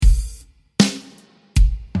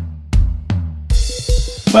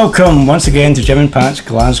Welcome once again to Jim and Pat's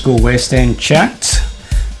Glasgow West End Chat.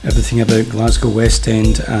 Everything about Glasgow West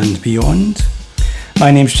End and beyond.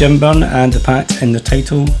 My name's Jim Byrne and the Pat in the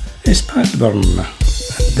title is Pat Byrne. And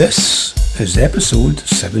this is episode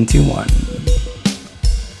 71.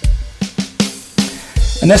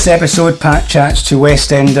 In this episode, Pat chats to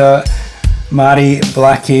West Ender Marie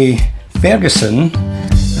Blackie Ferguson,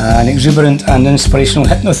 an exuberant and inspirational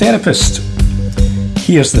hypnotherapist.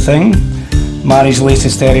 Here's the thing. Marie's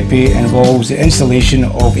latest therapy involves the installation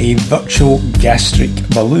of a virtual gastric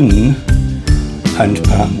balloon, and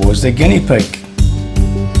Pat was the guinea pig.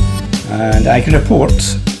 And I can report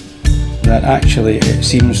that actually it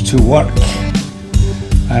seems to work.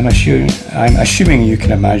 I'm assuming you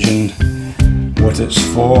can imagine what it's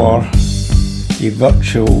for, a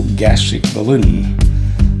virtual gastric balloon.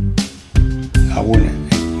 I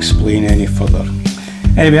won't explain any further.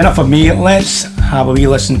 Anyway, enough of me. Let's have a wee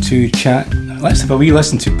listen to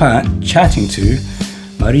Pat chatting to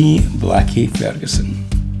Marie Blackie Ferguson.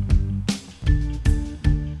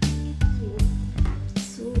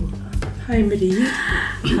 Hi Marie.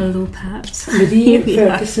 Hello Pat. Marie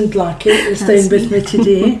Ferguson Blackie is down with me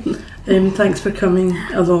today. Thanks for coming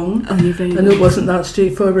along. Oh, you're very I know it wasn't that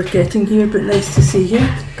straightforward getting here, but nice to see you.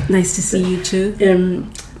 Nice to see you too.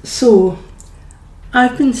 So,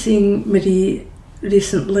 I've been seeing Marie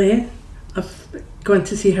recently. I've gone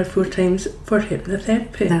to see her 4 times for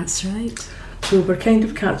hypnotherapy. That's right. So we're kind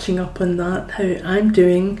of catching up on that, how I'm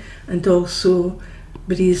doing, and also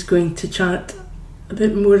Marie's going to chat a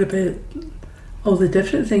bit more about all the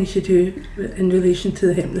different things you do in relation to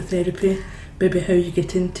the hypnotherapy, maybe how you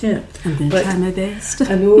get into it. I'm going to try my best.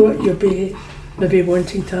 I know you'll be maybe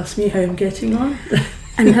wanting to ask me how I'm getting on.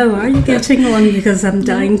 And how are you getting on? Because I'm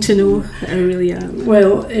dying to know. I really am.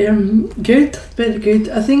 Well, good, very good.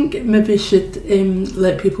 I think maybe I should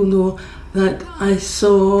let people know that I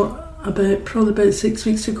saw probably about 6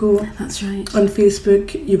 weeks ago. That's right. On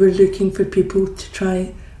Facebook, you were looking for people to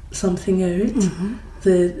try something out. Mm-hmm.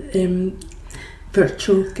 The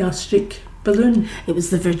virtual gastric balloon. It was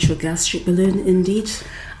the virtual gastric balloon, indeed.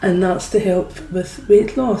 And that's to help with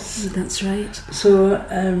weight loss. That's right. So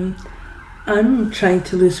I'm trying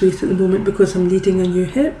to lose weight at the moment because I'm needing a new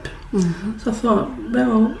hip. Mm-hmm. So I thought,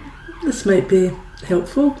 well, this might be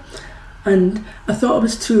helpful. And I thought I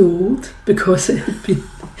was too old because it had been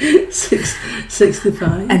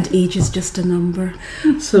 65. And age is just a number.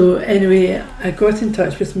 So anyway, I got in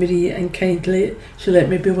touch with Marie and kindly she let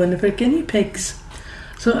me be one of her guinea pigs.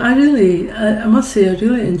 So I must say I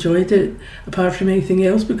really enjoyed it, apart from anything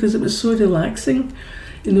else, because it was so relaxing,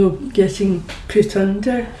 getting put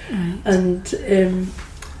under. Right. And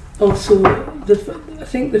also, I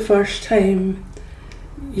think the first time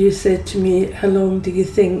you said to me, how long do you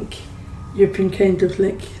think you've been kind of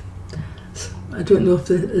like, I don't know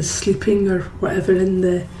if it is sleeping or whatever, in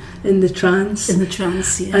the trance. In the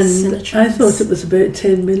trance, yes. And I thought it was about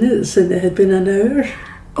 10 minutes and it had been an hour.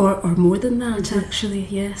 Or more than that, actually,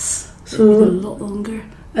 yes. So a lot longer.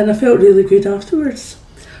 And I felt really good afterwards.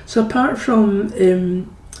 So apart from the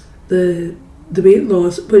weight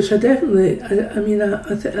loss, which I definitely, I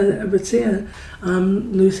would say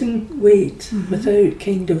I'm losing weight mm-hmm. without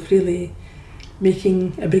kind of really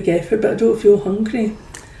making a big effort, but I don't feel hungry.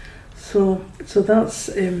 So that's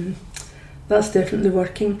definitely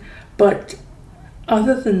working. But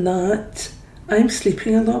other than that, I'm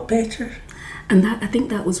sleeping a lot better. And I think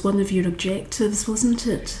that was one of your objectives, wasn't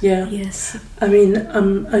it? Yeah. Yes. I mean,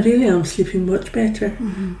 I really am sleeping much better,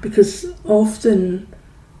 mm-hmm. because often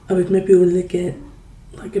I would maybe only get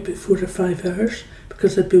like about 4 or 5 hours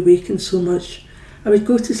because I'd be waking so much. I would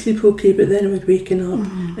go to sleep okay, but then I would waken up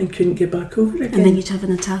mm-hmm. and couldn't get back over again. And then you'd have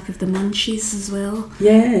an attack of the munchies as well.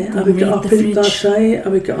 Yeah, I would get up and that's right. I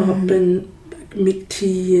would get mm-hmm. up and make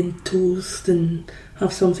tea and toast and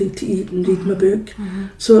have something to eat and read mm-hmm. my book. Mm-hmm.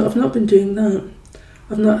 So I've not been doing that.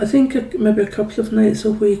 I think maybe a couple of nights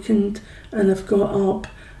I've wakened and I've got up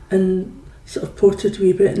and sort of potted a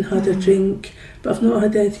wee bit and had mm-hmm. a drink, but I've not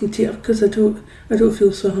had anything to eat because I don't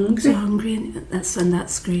feel so hungry. So hungry, and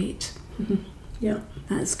that's great. Mm-hmm. Yeah,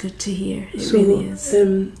 that's good to hear. It so, really is.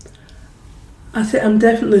 I think I'm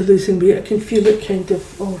definitely losing weight. I can feel it kind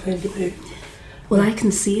of all around about. Well, I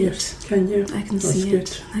can see yes, it. Can you? I can That's see good.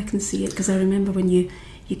 it. I can see it because I remember when you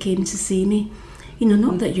came to see me.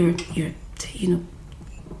 Not that you're to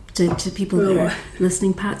people that are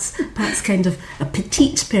listening, Pat's kind of a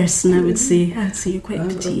petite person. I would say you're quite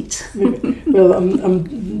petite. Well,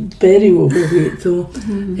 I'm very overweight though.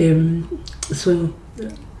 Mm-hmm. So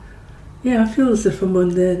yeah, I feel as if I'm on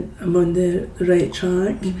the right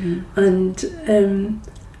track, mm-hmm. and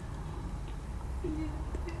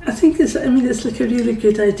I I think it's like a really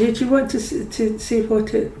good idea. Do you want to say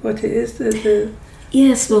what it is?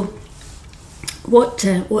 Yes, well, what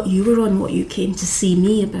you were on, what you came to see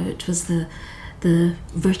me about was the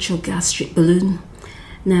virtual gastric balloon.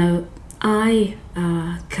 Now, I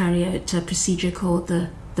carry out a procedure called the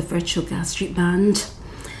virtual gastric band,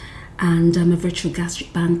 and I'm a virtual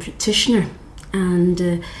gastric band practitioner, and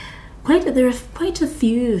there are quite a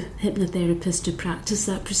few hypnotherapists who practice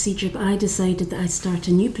that procedure, but I decided that I'd start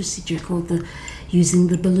a new procedure called using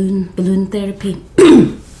the balloon therapy,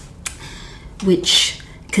 which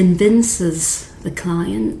convinces the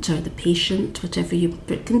client or the patient,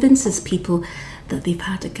 but convinces people that they've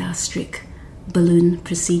had a gastric balloon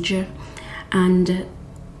procedure. And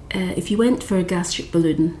if you went for a gastric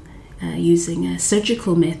balloon using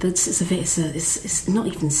surgical methods, it's not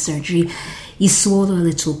even surgery. You swallow a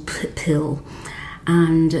little pill,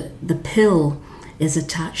 and the pill is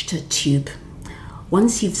attached to a tube.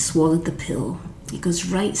 Once you've swallowed the pill, it goes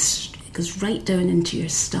right down into your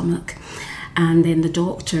stomach, and then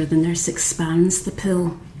the nurse expands the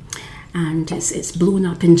pill, and it's blown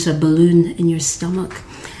up into a balloon in your stomach.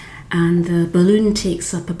 And the balloon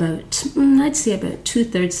takes up about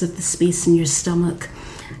 2/3 of the space in your stomach.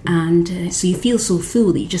 And so you feel so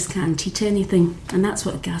full that you just can't eat anything. And that's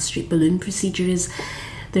what a gastric balloon procedure is.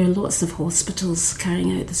 There are lots of hospitals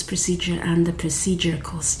carrying out this procedure, and the procedure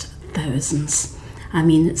costs thousands. I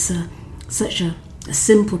mean, it's such a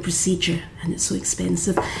simple procedure, and it's so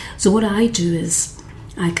expensive. So what I do is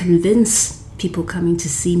I convince people coming to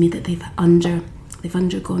see me that they've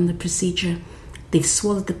undergone the procedure. They've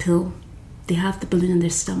swallowed the pill, they have the balloon in their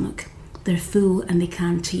stomach, they're full and they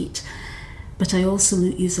can't eat. But I also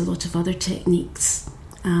use a lot of other techniques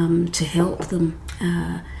to help them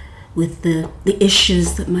with the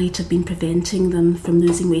issues that might have been preventing them from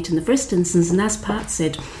losing weight in the first instance. And as Pat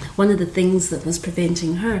said, one of the things that was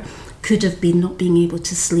preventing her could have been not being able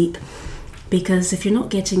to sleep. Because if you're not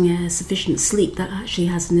getting sufficient sleep, that actually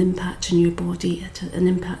has an impact on your body, an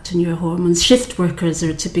impact on your hormones. Shift workers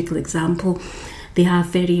are a typical example. They have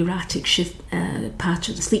very erratic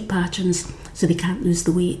sleep patterns, so they can't lose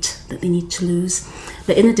the weight that they need to lose.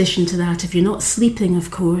 But in addition to that, if you're not sleeping,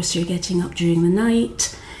 of course, you're getting up during the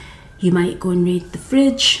night, you might go and raid the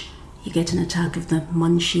fridge, you get an attack of the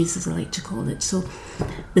munchies, as I like to call it. So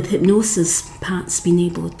with hypnosis, Pat's been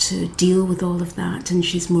able to deal with all of that, and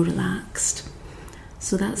she's more relaxed.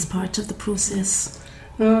 So that's part of the process.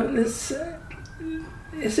 Well,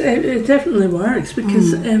 it definitely works,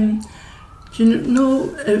 because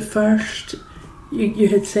at first you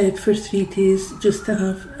had said for 3 days just to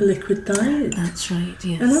have a liquid diet. That's right,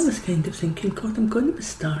 yes. And I was kind of thinking, God, I'm going to be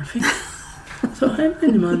starving. So how am I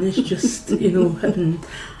going to manage just, having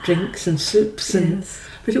drinks and soups?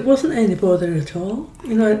 But it wasn't any bother at all.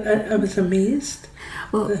 I was amazed.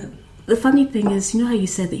 Well, the funny thing is, how you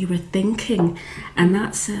said that you were thinking, and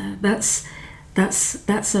that's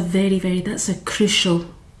a crucial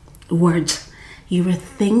word. You were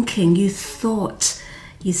thinking, you thought,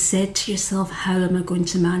 you said to yourself, how am I going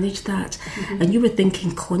to manage that? Mm-hmm. And you were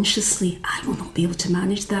thinking consciously, I will not be able to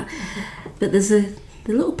manage that. Mm-hmm. But there's the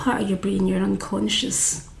little part of your brain, your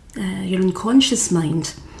unconscious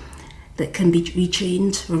mind, that can be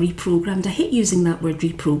retrained or reprogrammed. I hate using that word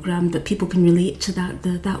reprogrammed, but people can relate to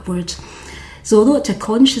that word. So although at a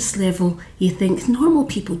conscious level you think normal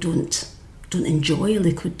people don't enjoy a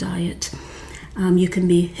liquid diet, you can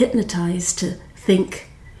be hypnotized to think,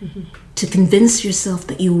 to convince yourself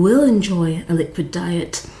that you will enjoy a liquid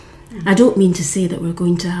diet. I don't mean to say that we're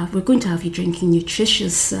going to have you drinking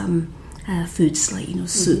nutritious foods like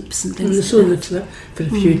soups and things. And it's only for a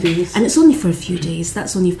few days. And it's only for a few days.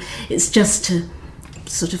 It's just to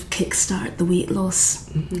sort of kickstart the weight loss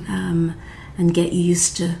and get you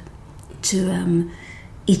used to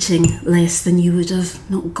eating less than you would have,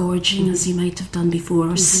 not gorging as you might have done before,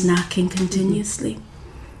 or snacking continuously.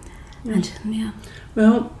 And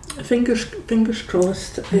well, fingers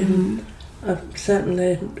crossed. I've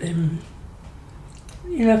certainly,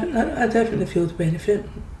 I definitely feel the benefit.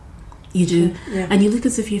 You do, yeah. And you look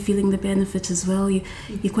as if you're feeling the benefit as well. You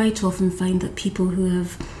quite often find that people who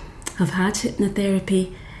have had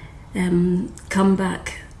hypnotherapy come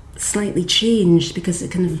back slightly changed, because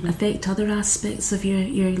it can affect other aspects of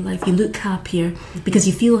your life. You look happier because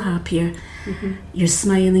you feel happier. You're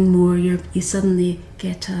smiling more. You suddenly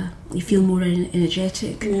you feel more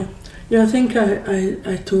energetic. Yeah. I think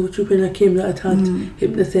I told you when I came that I'd had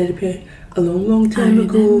hypnotherapy a long time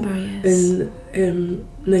ago. Yes. In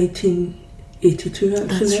 1982, actually.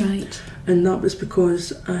 That's right. and that was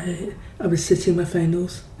because I was sitting my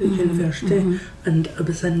finals at university, and I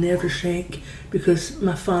was in nervous wreck because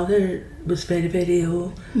my father was very, very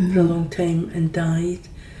ill for a long time and died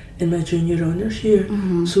in my junior honours year.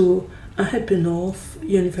 So I had been off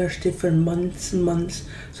university for months and months,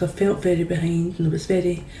 so I felt very behind and I was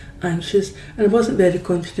very anxious, and I wasn't very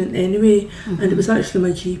confident anyway. And it was actually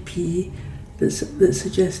my GP that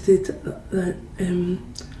suggested that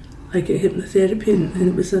I get hypnotherapy, and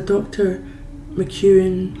it was a Dr.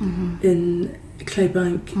 McEwen in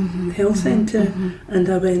Clydebank Health Centre, and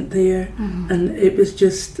I went there, and it was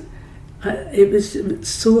just, it was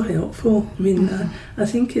so helpful. I mean, I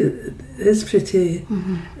think it is pretty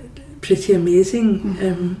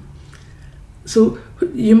amazing. So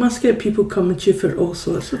you must get people coming to you for all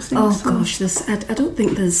sorts of things. Oh gosh, I don't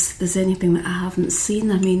think there's anything that I haven't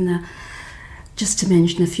seen. I mean, just to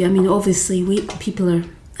mention a few. I mean, obviously, people are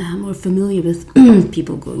more familiar with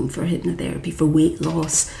people going for hypnotherapy for weight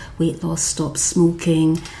loss, stop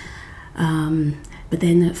smoking. But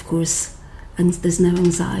then, of course, and there's now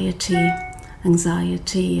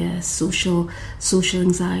anxiety, social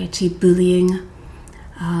anxiety, bullying.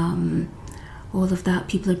 All of that,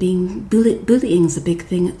 people are being bullying is a big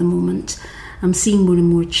thing at the moment. I'm seeing more and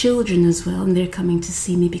more children as well, and they're coming to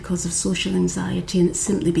see me because of social anxiety, and it's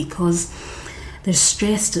simply because they're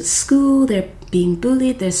stressed at school, they're being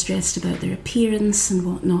bullied, they're stressed about their appearance and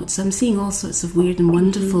whatnot. So I'm seeing all sorts of weird and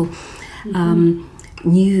wonderful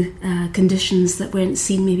new conditions that weren't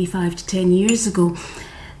seen maybe 5 to 10 years ago.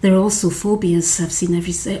 There are also phobias. I've seen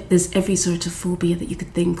there's every sort of phobia that you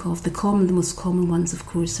could think of. The most common ones, of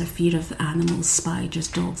course, are fear of animals, spiders,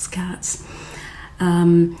 dogs, cats,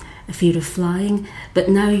 a fear of flying. But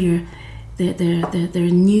now there are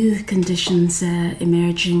new conditions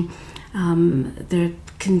emerging. There are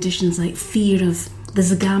conditions like fear of. There's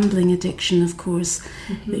a gambling addiction, of course,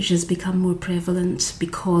 which has become more prevalent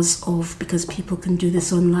because people can do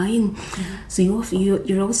this online. So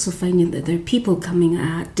you're also finding that there are people coming.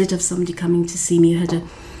 I did have somebody coming to see me who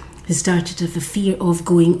started to have a fear of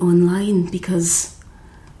going online because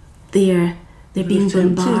they're being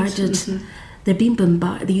bombarded. They're being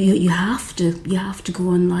bombarded. You have to go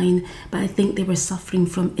online, but I think they were suffering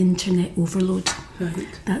from internet overload. Right.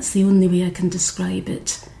 That's the only way I can describe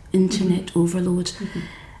it. Internet overload.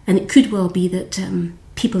 And it could well be that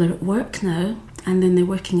people are at work now, and then they're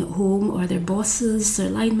working at home, or their bosses, their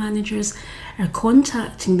line managers are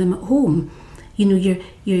contacting them at home. You know,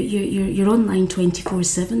 you're online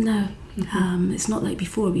 24/7 now. It's not like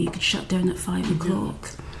before where you could shut down at 5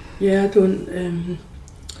 o'clock. Yeah,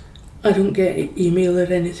 I don't get email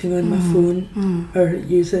or anything on my phone or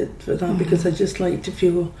use it for that because I just like to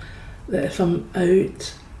feel that if I'm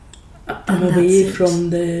out, I'm away from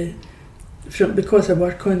because I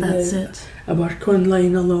work on I work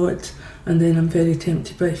online a lot, and then I'm very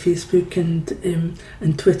tempted by Facebook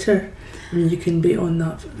and Twitter. I mean, you can be on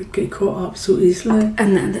that, get caught up so easily.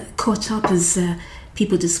 And caught up as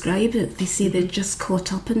people describe it. They say they're just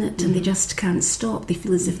caught up in it and they just can't stop. They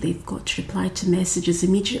feel as if they've got to reply to messages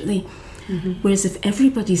immediately. Whereas if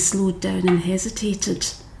everybody slowed down and hesitated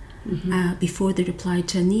before they replied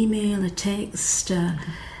to an email, a text,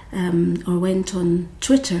 or went on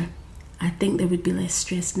Twitter, I think there would be less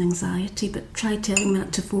stress and anxiety. But try telling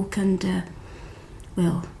that to folk and,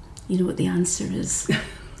 well, you know what the answer is.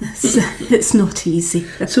 It's not easy.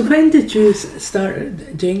 So when did you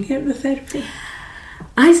start doing hypnotherapy?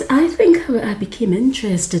 I think I became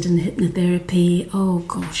interested in hypnotherapy, oh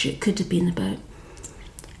gosh, it could have been about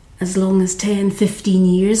as long as 10, 15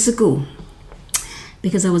 years ago.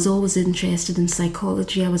 Because I was always interested in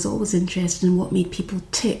psychology, I was always interested in what made people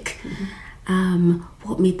tick,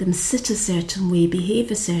 what made them sit a certain way, behave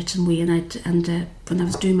a certain way. And when I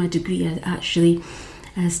was doing my degree, I actually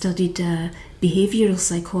studied behavioural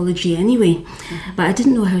psychology anyway. But I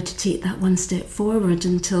didn't know how to take that one step forward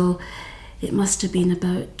until it must have been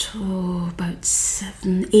about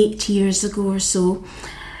 7, 8 years ago or so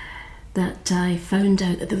that I found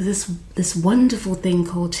out that there was this wonderful thing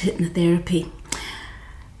called hypnotherapy.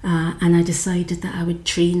 And I decided that I would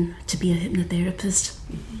train to be a hypnotherapist.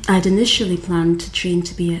 I'd initially planned to train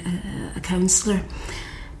to be a counsellor,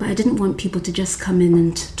 but I didn't want people to just come in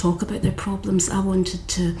and talk about their problems. I wanted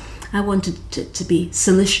to be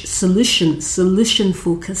solution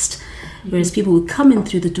focused, whereas people would come in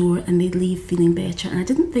through the door and they'd leave feeling better. And I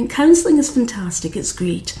didn't think counselling is fantastic; it's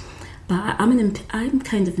great, but I'm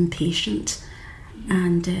kind of impatient,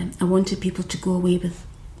 and I wanted people to go away with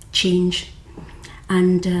change.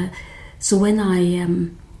 And so when I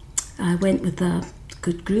went with a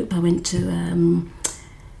good group, I went to,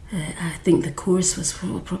 I think the course was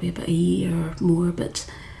for probably about a year or more, but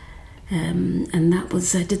and that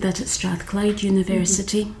was, I did that at Strathclyde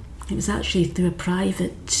University. It was actually through a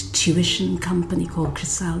private tuition company called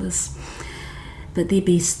Chrysalis, but they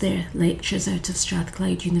based their lectures out of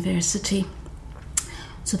Strathclyde University.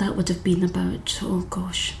 So that would have been about,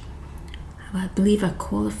 I believe I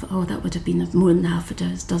qualified, that would have been more than half a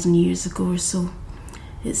dozen years ago or so.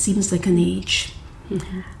 It seems like an age.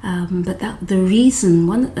 But there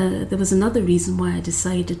was another reason why I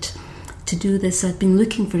decided to do this. I'd been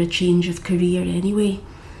looking for a change of career anyway,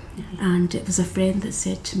 and it was a friend that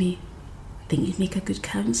said to me, "I think you'd make a good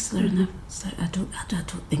counsellor." And I was like, I don't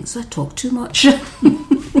think so. I talk too much.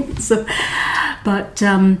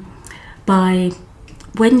 By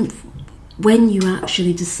when you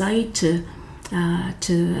actually decide to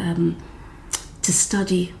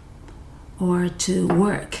study or to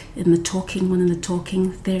work in one of the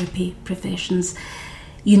talking therapy professions,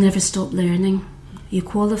 you never stop learning. You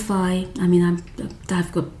qualify. I mean,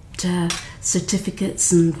 I've got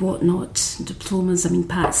certificates and whatnot, diplomas. I mean,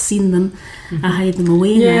 Pat's seen them. I hide them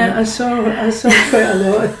away now. Yeah, I saw quite a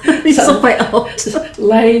lot. You saw quite a lot.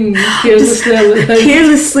 Lying carelessly.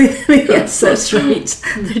 Carelessly, yes, that's right.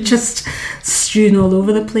 They're just strewn all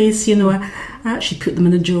over the place, you know. I actually put them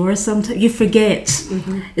in a drawer sometimes. You forget.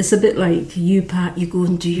 It's a bit like you, Pat, you go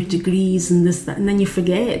and do your degrees and this, that, and then you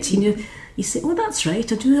forget. You know, you say, "Oh, that's right,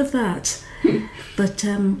 I do have that." But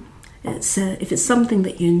it's if it's something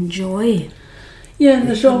that you enjoy. Yeah, and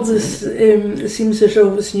there's always, it seems there's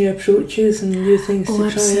always new approaches and new things to try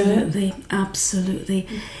out. Absolutely, absolutely.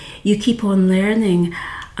 You keep on learning.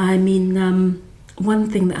 I mean, one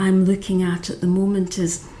thing that I'm looking at the moment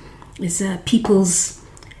is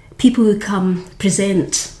people who come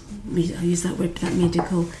present. I use that word, that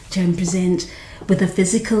medical term, present with a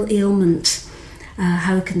physical ailment.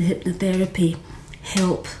 How can hypnotherapy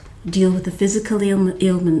help deal with the physical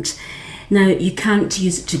ailment? Now, you can't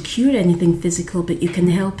use it to cure anything physical, but you can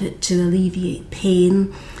help it to alleviate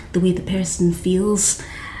pain, the way the person feels.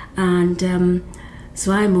 And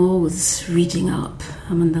so I'm always reading up.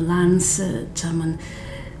 I'm on the Lancet, I'm on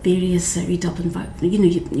various read up,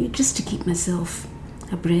 just to keep myself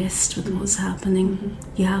abreast with what's happening.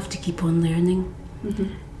 You have to keep on learning.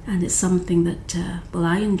 And it's something that,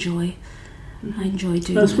 I enjoy. I enjoy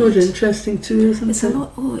doing it. That's more interesting too, isn't it? It's a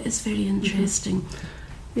lot. Oh, it's very interesting.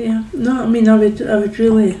 Yeah. No, I mean, I would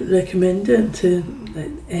really recommend it to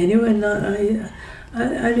anyone.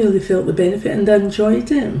 I really felt the benefit and I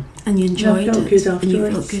enjoyed it. And you enjoyed it. I felt good afterwards. And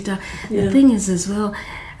you felt good. The thing is as well,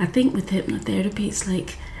 I think with hypnotherapy, it's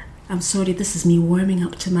like, I'm sorry, this is me warming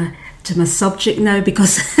up to my subject now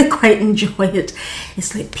because I quite enjoy it.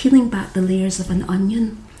 It's like peeling back the layers of an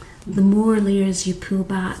onion. The more layers you pull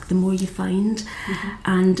back, the more you find.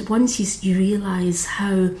 And once you realise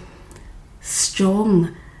how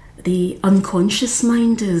strong the unconscious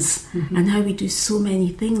mind is and how we do so many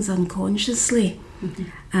things unconsciously,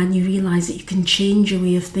 and you realise that you can change your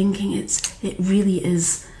way of thinking, it really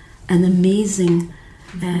is an amazing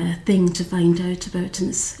thing to find out about, and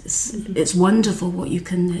it's wonderful what you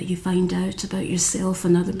find out about yourself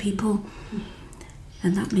and other people.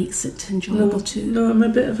 And that makes it enjoyable too. No, I'm a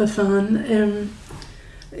bit of a fan.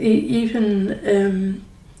 Even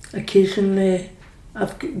occasionally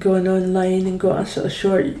I've gone online and got a sort of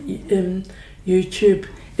short YouTube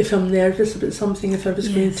if I'm nervous about something, if I was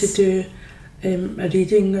going to do a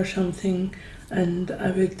reading or something, and I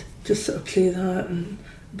would just sort of play that and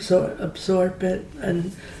absorb it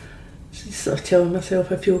and sort of telling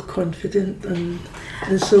myself I feel confident and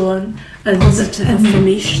so on. And positive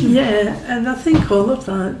affirmation. Yeah, and I think all of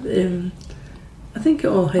that, I think it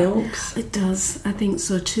all helps. It does, I think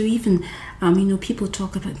so too. Even, people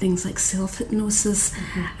talk about things like self-hypnosis,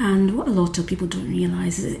 and what a lot of people don't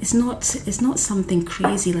realise is it's not something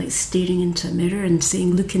crazy like staring into a mirror and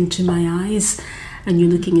saying, "Look into my eyes," and you're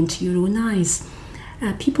looking into your own eyes.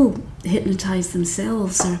 People hypnotise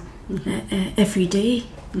themselves every day.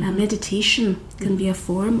 Meditation can be a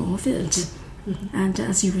form of it. And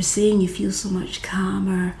as you were saying, you feel so much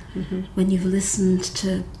calmer when you've listened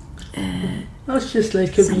to that's just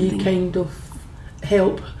like a wee kind of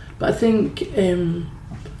help. But I think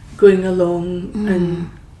going along and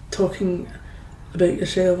talking about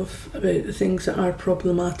yourself, about the things that are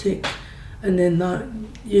problematic, and then that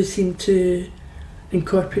you seem to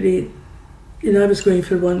incorporate. I was going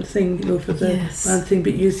for one thing, for the one thing,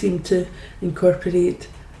 but you seem to incorporate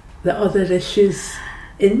the other issues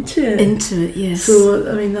into it. Yes. So,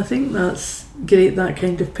 I think that's great, that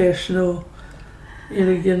kind of personal,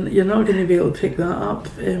 you're not going to be able to pick that up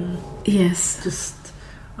just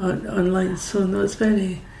online. So, no, it's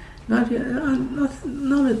very, I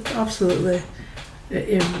would absolutely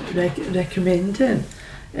recommend it.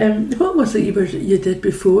 What was it you did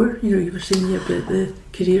before? You were saying about the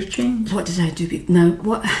career change. What did I do?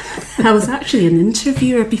 I was actually an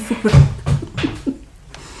interviewer before.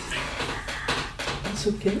 That's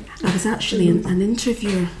okay. I was actually an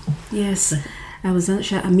interviewer. Yes, I was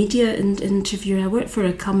actually a media interviewer. I worked for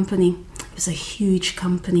a company. It was a huge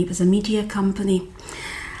company. It was a media company.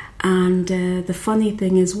 And the funny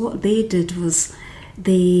thing is, what they did was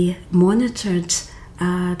they monitored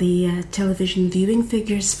the television viewing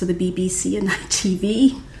figures for the BBC and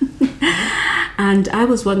ITV. And I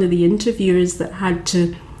was one of the interviewers that had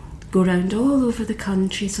to go around all over the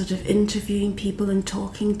country sort of interviewing people and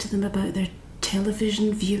talking to them about their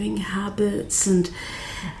television viewing habits, and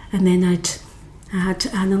then I had to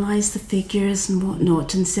analyse the figures and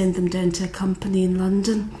whatnot and send them down to a company in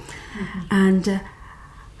London. And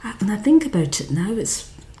when I think about it now,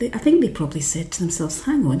 I think they probably said to themselves,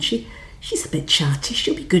 hang on, she's a bit chatty,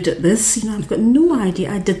 she'll be good at this. I've got no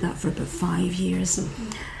idea. I did that for about 5 years.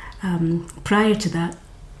 Prior to that,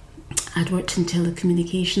 I'd worked in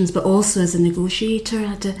telecommunications, but also as a negotiator. I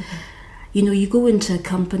had to, you go into a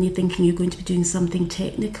company thinking you're going to be doing something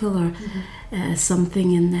technical or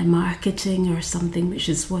something in marketing or something, which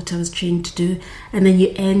is what I was trained to do, and then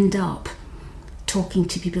you end up talking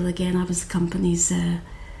to people again. I was the company's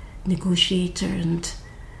negotiator and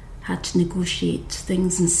had to negotiate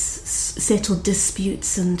things and settle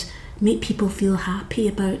disputes and make people feel happy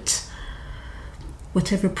about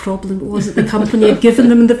whatever problem it was that the company had given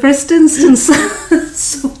them in the first instance.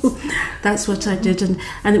 So that's what I did, and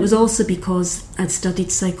it was also because I'd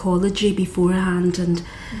studied psychology beforehand,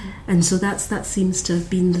 and so that seems to have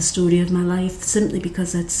been the story of my life, simply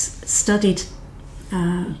because I'd studied.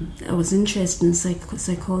 I was interested in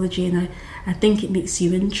psychology, and I think it makes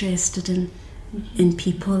you interested in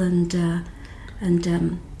people and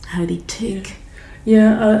how they tick.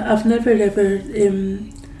 Yeah, I've never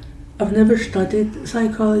studied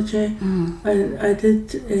psychology. I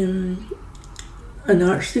did an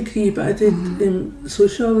arts degree, but I did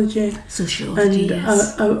sociology. Sociology, and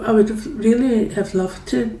yes. I would have loved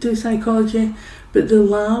to do psychology, but the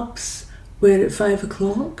labs were at 5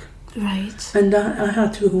 o'clock. Right. And I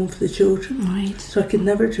had to go home for the children. Right. So I could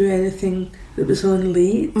never do anything that was on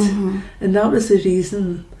late. And that was the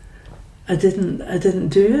reason I didn't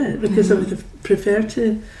do it, because I would have preferred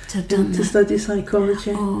to study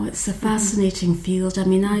psychology. Oh, it's a fascinating field. I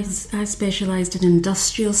mean, I specialised in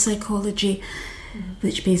industrial psychology,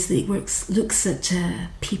 which basically looks at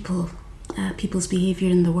people's behaviour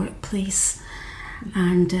in the workplace,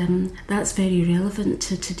 and that's very relevant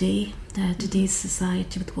to today's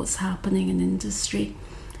society with what's happening in industry,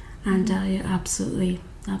 and I absolutely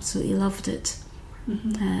loved it.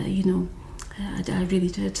 I really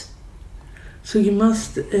did. So you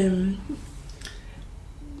must, I'm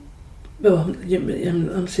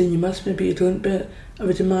saying you must, maybe you don't, but I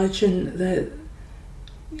would imagine that,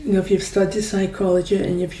 if you've studied psychology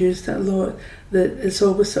and you've used it a lot, that it's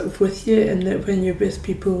always sort of with you, and that when you're with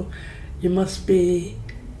people, you must be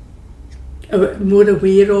more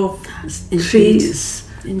aware of traits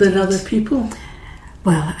than other people.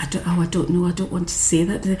 Well, I don't know. I don't want to say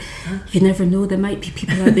that. You never know. There might be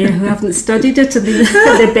people out there who haven't studied it and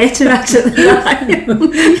they're better at it than I am.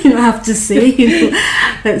 I have to say,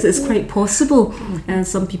 it's quite possible. And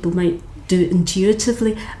some people might do it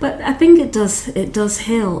intuitively, but I think it does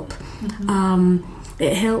help.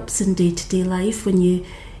 It helps in day-to-day life when you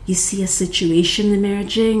see a situation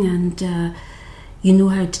emerging and you know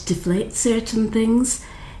how to deflect certain things.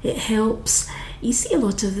 It helps. You see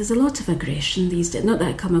there's a lot of aggression these days. Not that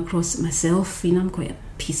I come across it myself. I'm quite a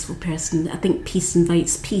peaceful person. I think peace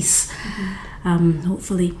invites peace,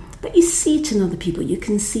 hopefully. But you see it in other people. You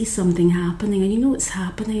can see something happening, and you know it's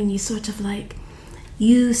happening, and you sort of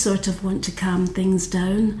want to calm things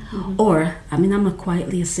down. Or, I'm a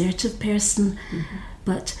quietly assertive person,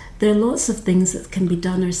 but there are lots of things that can be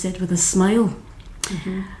done or said with a smile,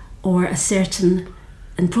 or a certain.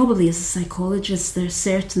 And probably as a psychologist, there are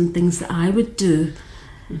certain things that I would do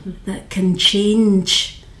that can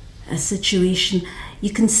change a situation. You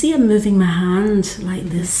can see I'm moving my hand like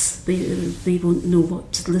this. They won't know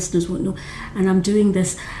what, the listeners won't know. And I'm doing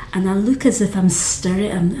this, and I look as if I'm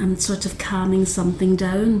stirring, I'm sort of calming something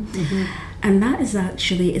down. And that is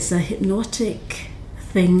actually, it's a hypnotic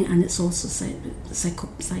thing, and it's also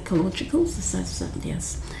psychological,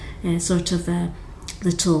 yes, sort of a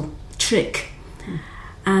little trick.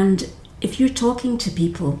 And if you're talking to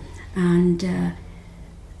people and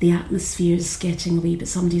the atmosphere is getting away, but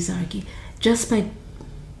somebody's arguing, just by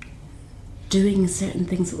doing certain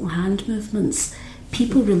things, little hand movements,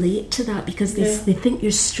 people relate to that because they think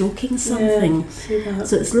you're stroking something.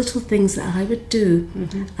 So it's little things that I would do.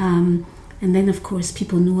 And then, of course,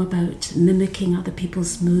 people know about mimicking other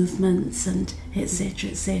people's movements and etc.,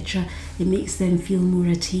 etc. It makes them feel more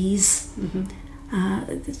at ease.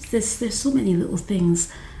 There's so many little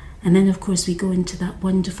things. And then, of course, we go into that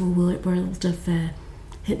wonderful world of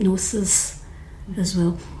hypnosis as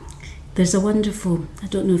well. There's a wonderful, I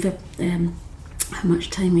don't know how much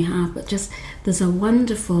time we have, but there's a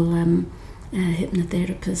wonderful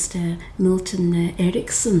hypnotherapist, Milton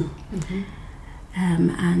Erickson.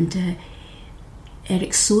 And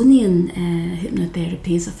Ericksonian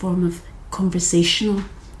hypnotherapy is a form of conversational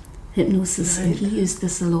hypnosis, and he used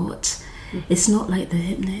this a lot. It's not like the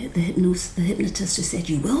hypnotist who said,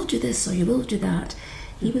 you will do this or you will do that.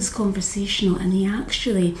 He was conversational, and he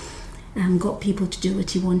actually got people to do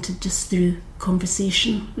what he wanted just through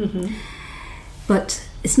conversation. But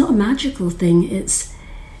it's not a magical thing. It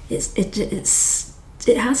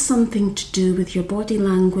has something to do with your body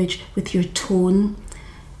language, with your tone,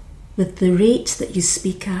 with the rate that you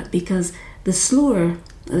speak at, because the slower,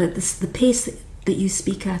 the pace that you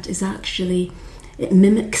speak at is actually, it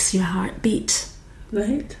mimics your heartbeat.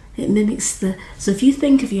 Right. It mimics so if you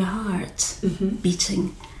think of your heart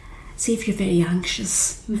beating, say if you're very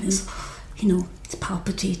anxious, and it's, it's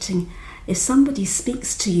palpitating, if somebody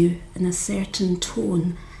speaks to you in a certain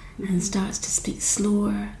tone and starts to speak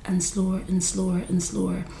slower and slower and slower and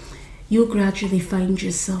slower, you'll gradually find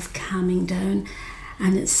yourself calming down.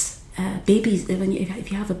 And it's babies,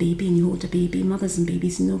 if you have a baby and you hold a baby, mothers and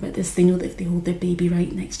babies know about this. They know that if they hold their baby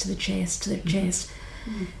right next to their chest,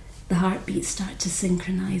 the heartbeats start to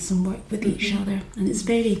synchronise and work with each other. And a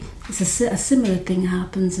similar thing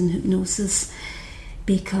happens in hypnosis,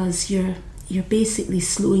 because you're basically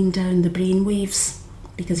slowing down the brain waves,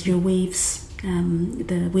 because your waves,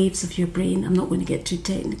 the waves of your brain, I'm not going to get too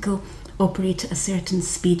technical, operate at a certain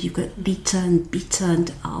speed. You've got beta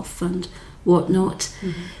and alpha and whatnot.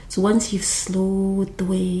 So once you've slowed the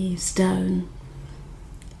waves down,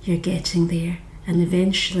 you're getting there, and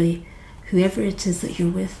eventually whoever it is that you're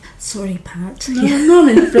with, sorry Pat, it's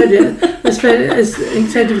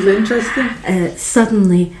incredibly interesting.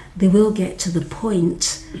 Suddenly they will get to the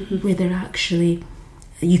point where they're actually,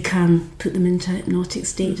 you can put them into a hypnotic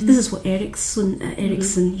state. This is what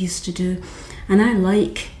Erickson used to do, and I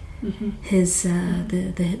like his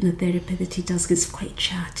the hypnotherapy that he does. It's quite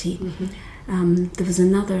chatty. There was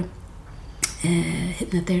another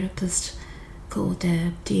hypnotherapist called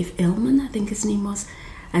Dave Ellman, I think his name was,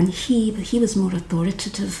 and he was more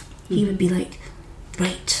authoritative. He would be like,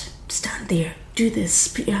 right, stand there, do this,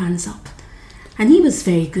 put your hands up, and he was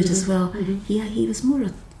very good as well. He was more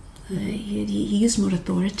he used more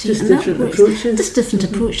authority, just different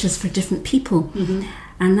approaches for different people.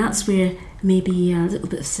 And that's where maybe a little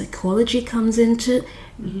bit of psychology comes into it.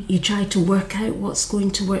 You try to work out what's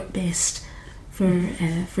going to work best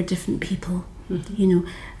for different people.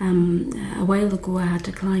 A while ago I had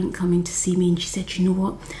a client coming to see me, and she said, you know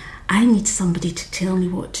what, I need somebody to tell me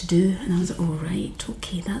what to do. And I was like, oh right,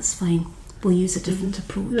 okay, that's fine, we'll use a different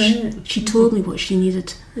approach. Right. She told me what she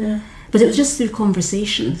needed, but it was just through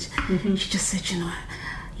conversations. She just said,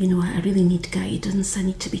 I really need guidance, I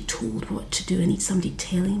need to be told what to do, I need somebody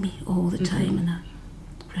telling me all the time. And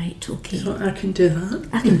right, okay, so I can do that.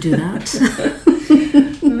 I can do that.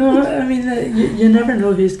 No, I mean, you never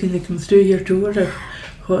know who's going to come through your door or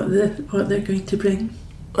what they're going to bring.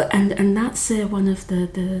 And that's one of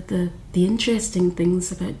the interesting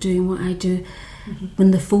things about doing what I do.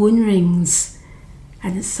 When the phone rings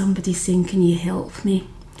and it's somebody saying, can you help me?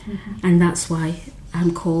 And that's why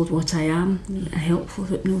I'm called what I am, a helpful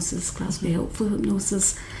hypnosis, classically helpful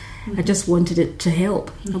hypnosis. I just wanted it to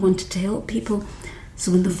help. I wanted to help people.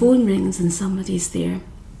 So when the phone rings and somebody's there,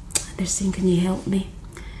 they're saying, can you help me?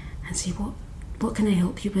 And say, what can I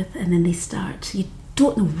help you with? And then they start. You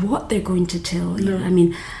don't know what they're going to tell you. I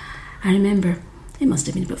mean, I remember, it must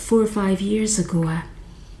have been about 4 or 5 years ago, I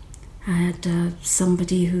had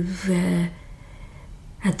somebody who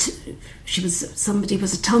somebody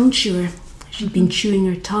was a tongue chewer. She'd been chewing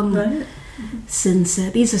her tongue since,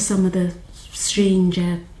 these are some of the strange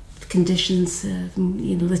conditions,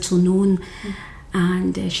 little known,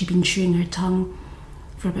 and she'd been chewing her tongue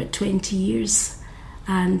for about 20 years.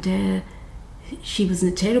 And she was in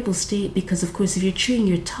a terrible state, because of course if you're chewing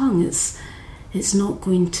your tongue, it's not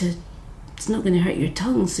going to hurt your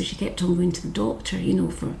tongue. So she kept on going to the doctor,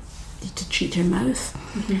 to treat her mouth.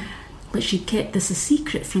 But she kept this a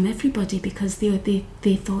secret from everybody, because they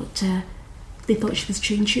thought she was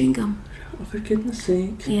chewing gum. Oh, for goodness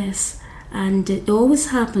sake. Yes, and it always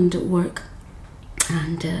happened at work.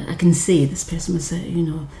 And I can say this person was,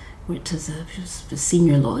 worked as a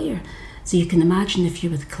senior lawyer. So you can imagine if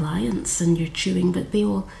you're with clients and you're chewing, but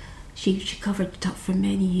she covered it up for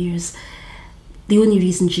many years. The only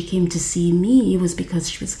reason she came to see me was because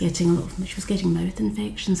she was getting mouth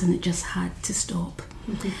infections, and it just had to stop.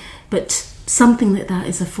 Mm-hmm. But something like that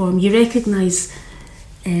is a form. You recognise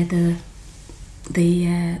the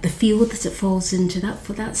field that it falls into.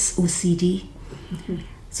 That's OCD. Mm-hmm.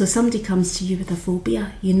 So somebody comes to you with a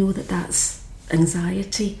phobia, you know that's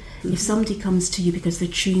anxiety. Mm-hmm. If somebody comes to you because they're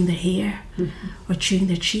chewing their hair, mm-hmm. or chewing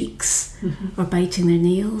their cheeks, mm-hmm. or biting their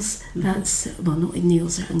nails, mm-hmm. that's, well, not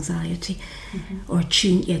nails are anxiety, mm-hmm. or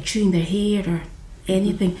chewing their hair or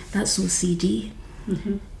anything, mm-hmm. that's OCD.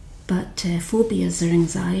 Mm-hmm. But phobias are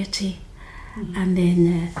anxiety. Mm-hmm. And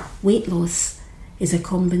then weight loss is a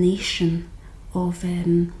combination of,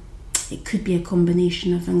 it could be a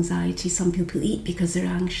combination of anxiety. Some people eat because they're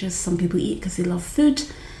anxious, some people eat because they love food,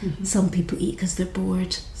 mm-hmm. some people eat because they're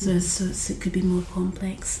bored, so it could be more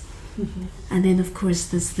complex. Mm-hmm. And then of course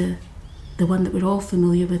there's the one that we're all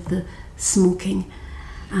familiar with, the smoking,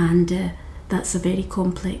 and that's a very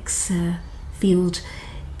complex field,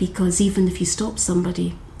 because even if you stop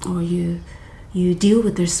somebody or you deal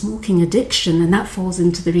with their smoking addiction, and that falls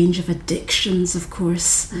into the range of addictions, of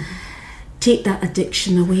course. Mm-hmm. Take that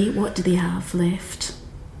addiction away, what do they have left?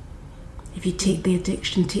 If you take the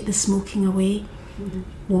addiction, take the smoking away, mm-hmm.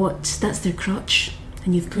 That's their crutch,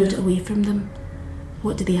 and you've pulled it away from them.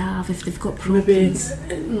 What do they have if they've got problems?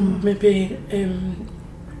 Maybe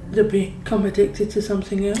they'll become addicted to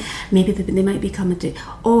something else. Maybe they might become addicted.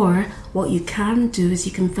 Or what you can do is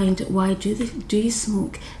you can find out, why do you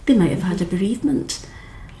smoke? They might have mm-hmm. had a bereavement,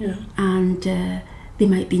 and they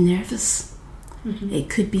might be nervous. Mm-hmm. It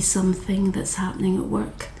could be something that's happening at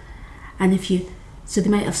work, and so they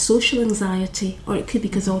might have social anxiety, or it could be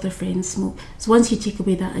because all their friends smoke. So once you take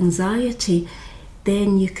away that anxiety,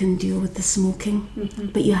 then you can deal with the smoking. Mm-hmm.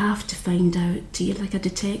 But you have to find out. You're like a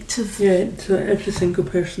detective. Yeah, so every single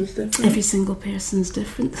person's different. Every single person's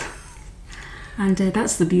different, and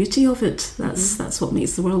that's the beauty of it. That's what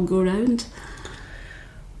makes the world go round.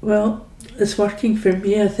 Well, it's working for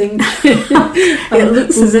me, I think. It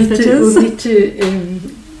looks as if it is. We'll need to,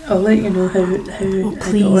 I'll let you know how I go on.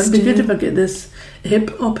 It'd be good if I get this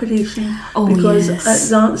hip operation. Oh, because yes.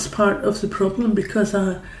 That's part of the problem, because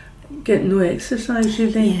I get no exercise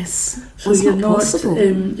really. Yes. So you're not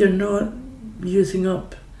using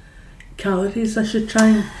up calories. I should try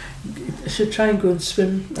and go and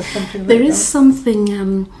swim or something like that.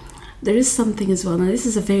 There is something as well. Now, this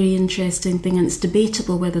is a very interesting thing, and it's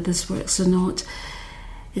debatable whether this works or not.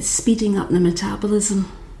 It's speeding up the metabolism.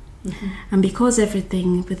 Mm-hmm. And because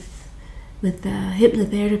everything with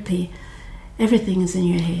hypnotherapy, everything is in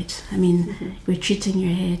your head. I mean, mm-hmm. we're treating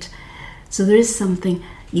your head. So there is something,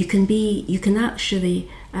 you can actually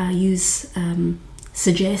use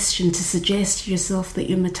suggestion to suggest to yourself that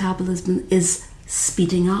your metabolism is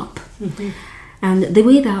speeding up. Mm-hmm. And the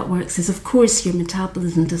way that works is, of course, your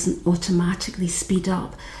metabolism doesn't automatically speed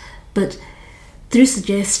up, but through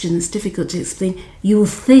suggestion, it's difficult to explain, you will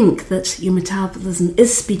think that your metabolism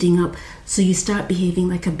is speeding up, so you start behaving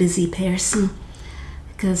like a busy person,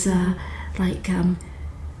 because you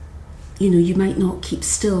might not keep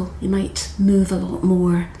still, you might move a lot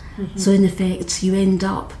more. Mm-hmm. So in effect, you end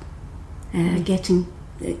up getting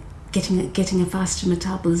a faster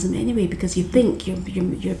metabolism anyway, because you think your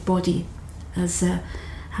body has that.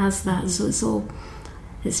 Mm-hmm. So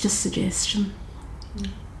it's just suggestion.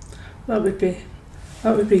 That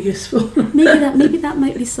would be useful. maybe that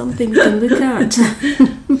might be something we can look at.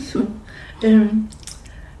 So,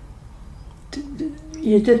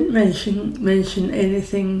 you didn't mention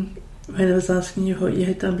anything when I was asking you what you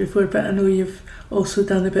had done before, but I know you've also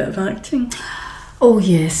done a bit of acting. Oh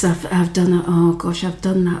yes, I've done it. Oh gosh, I've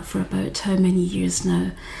done that for about how many years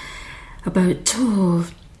now? About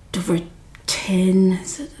over 10.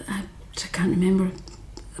 I can't remember.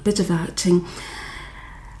 A bit of acting.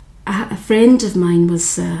 A friend of mine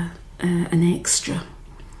was an extra,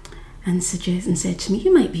 and said to me,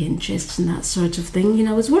 "You might be interested in that sort of thing." You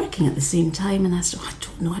know, I was working at the same time, and I said, "I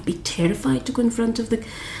don't know. I'd be terrified to go in front of I'd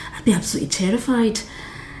be absolutely terrified."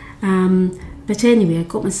 But anyway, I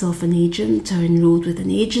got myself an agent. I enrolled with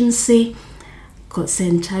an agency, got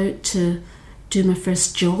sent out to do my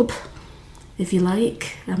first job, if you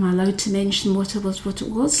like. Am I allowed to mention what it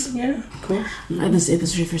was? Yeah, of course. It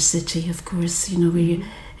was River City, of course, you know, where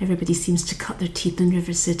everybody seems to cut their teeth in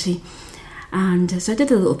River City. And so I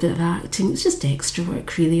did a little bit of acting. It was just extra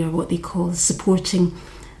work, really, or what they call support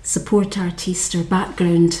artist or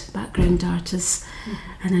background artists. Mm-hmm.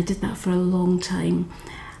 And I did that for a long time.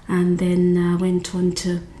 and then I went on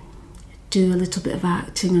to do a little bit of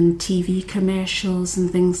acting on TV commercials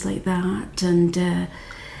and things like that, and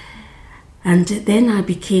then I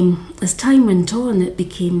became, as time went on, I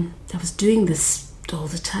was doing this all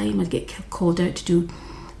the time. I'd get called out to do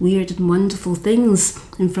weird and wonderful things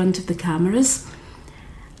in front of the cameras,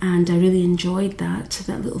 and I really enjoyed that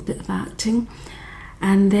little bit of acting.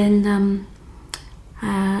 And then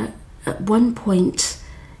at one point,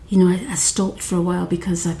 I stopped for a while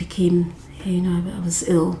because I became, I was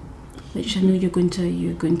ill, which I know you're going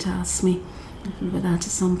to ask me about that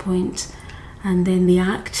at some point. And then the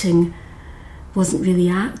acting wasn't really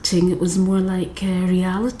acting; it was more like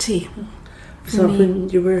reality. So when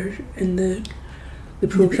you were in the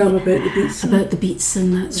programme about the Beatson? About the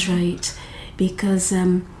Beatson, that's right. Because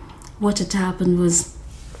what had happened was,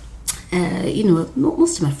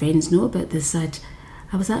 most of my friends know about this. I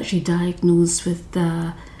was actually diagnosed with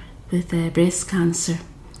breast cancer.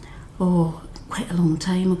 Quite a long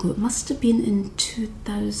time ago. It must have been in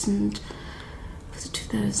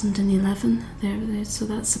 2011. There. So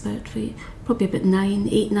that's probably about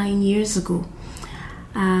 9 years ago.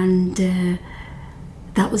 And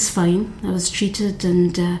that was fine. I was treated,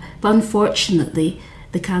 but unfortunately,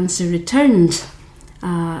 the cancer returned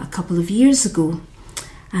a couple of years ago,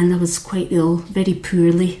 and I was quite ill, very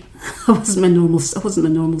poorly. I wasn't my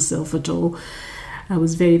normal self at all. I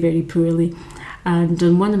was very, very poorly. And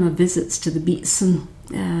on one of my visits to the Beatson,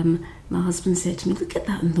 my husband said to me, "Look at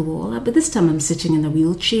that on the wall." But this time I'm sitting in a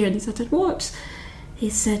wheelchair, and he said, "What?" He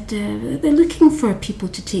said, "They're looking for people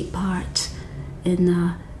to take part in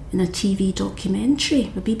a TV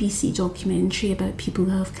documentary, a BBC documentary about people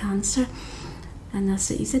who have cancer." And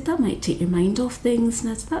he said, "That might take your mind off things." And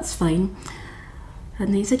I said, "That's fine."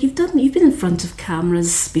 And he said, "You've been in front of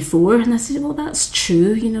cameras before." And I said, "Well, that's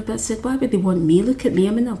true, but I said, why would they want me? Look at me,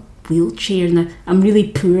 I'm in a wheelchair and I'm really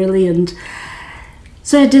poorly." And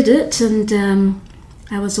so I did it, and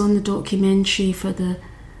I was on the documentary for the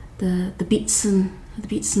Beatson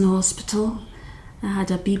Hospital. I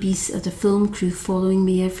had a film crew following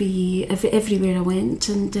me everywhere I went,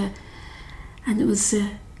 and it was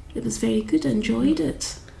very good. I enjoyed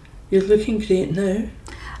it. You're looking great now.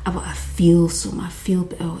 I feel, it's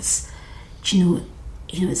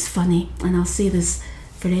funny, and I'll say this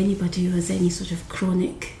for anybody who has any sort of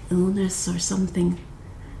chronic illness or something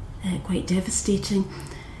quite devastating.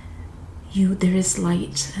 There is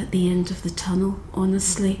light at the end of the tunnel,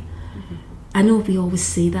 honestly. Mm-hmm. I know we always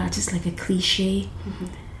say that, it's like a cliche,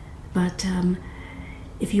 but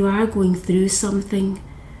if you are going through something,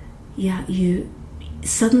 you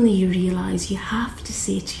suddenly realise you have to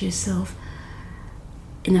say to yourself,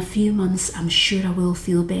 in a few months I'm sure I will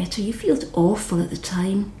feel better. You feel awful at the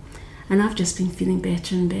time, and I've just been feeling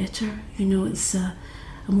better and better. It's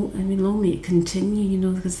long may it continue,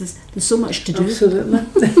 because there's so much to do. Absolutely.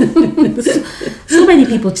 so many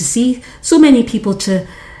people to see, so many people to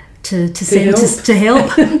send to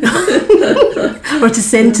help or to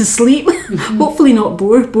send to sleep. Hopefully not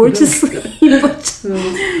bored to sleep, but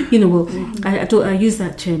I use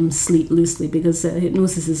that term sleep loosely, because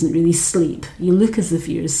hypnosis isn't really sleep. You look as if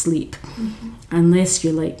you're asleep, unless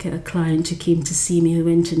you're like a client who came to see me who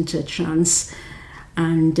went into a trance.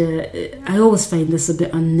 And I always find this a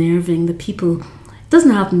bit unnerving. The people, it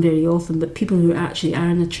doesn't happen very often, but people who actually are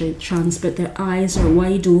in a trance, but their eyes are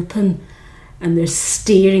wide open and they're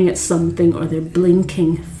staring at something, or they're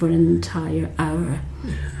blinking for an entire hour,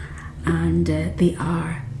 and they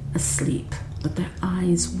are asleep with their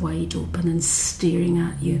eyes wide open and staring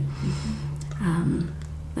at you.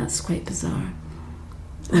 That's quite bizarre.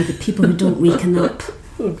 Or the people who don't waken up.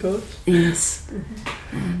 Oh God. Yes.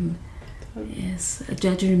 Yes. I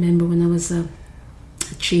do remember when I was a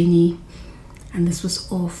trainee, and this was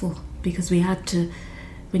awful, because we had to,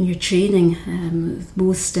 when you're training,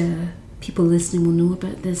 most people listening will know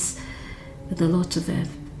about this, with a lot of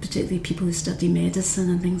particularly people who study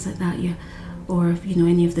medicine and things like that, or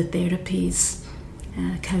any of the therapies,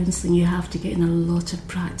 counselling, you have to get in a lot of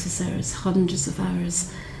practice hours, hundreds of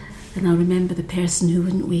hours. And I remember the person who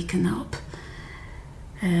wouldn't waken up,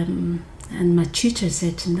 and my tutor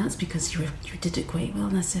said to him, "That's because you did it quite well."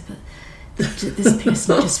 And I said, "But this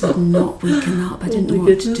person just would not waken up. I didn't know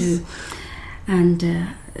what to do." And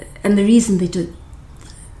the reason they do,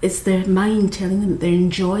 it's their mind telling them that they're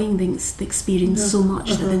enjoying the experience so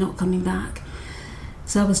much that they're not coming back.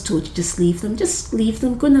 So I was told to just leave them,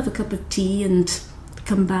 go and have a cup of tea and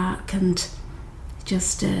come back, and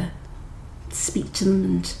just speak to them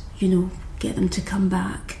and get them to come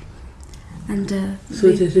back. And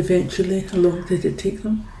so did eventually, how long did it take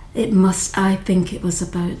them? I think it was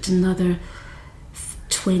about another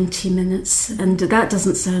 20 minutes, and that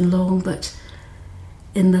doesn't sound long, but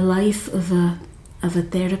in the life of a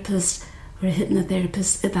therapist or a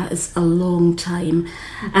hypnotherapist, that is a long time.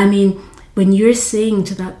 I mean, when you're saying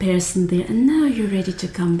to that person there, and now you're ready to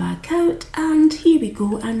come back out, and here we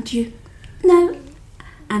go, and you, no,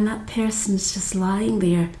 and that person's just lying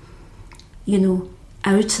there, you know,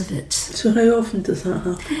 out of it. So how often does that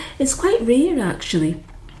happen? It's quite rare, actually.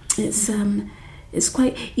 It's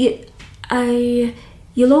quite.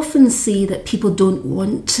 You'll often see that people don't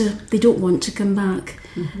want to come back.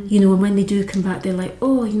 You know, and when they do come back, they're like,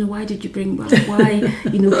 oh, you know, why did you bring back? Why,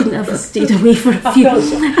 you know, couldn't have stayed away for a few.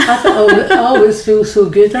 I always feel so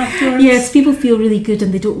good afterwards. Yes, people feel really good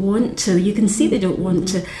and they don't want to. You can see they don't want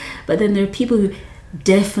to, but then there are people who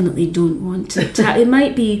definitely don't want to. It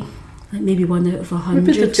might be like maybe 1 out of 100.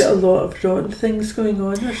 Maybe they've got a lot of rotten things going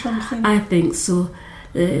on or something. I think so.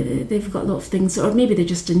 They've got a lot of things, or maybe they're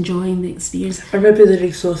just enjoying the experience. Or maybe they're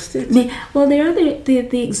exhausted. Well,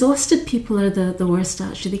 the exhausted people are the worst,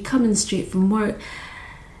 actually. They come in straight from work.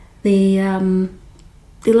 They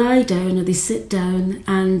lie down or they sit down,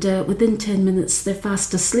 and within 10 minutes they're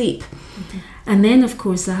fast asleep. And then, of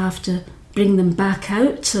course, I have to bring them back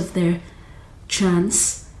out of their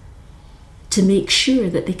trance to make sure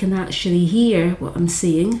that they can actually hear what I'm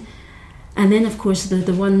saying. And then, of course,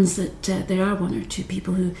 the ones that there are 1 or 2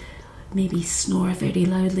 people who maybe snore very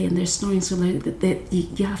loudly, and they're snoring so loud that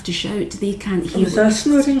you have to shout. They can't hear. Was that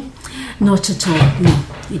snoring? Not at all. No,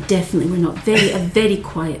 you definitely were not. A very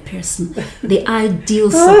quiet person. The ideal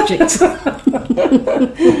subject.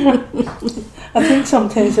 I think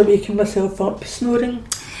sometimes I'm waking myself up snoring.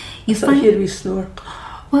 You I hear we snore.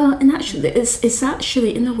 Well, and actually, it's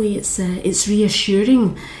actually in a way it's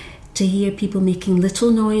reassuring to hear people making little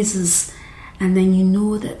noises. And then you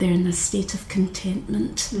know that they're in a state of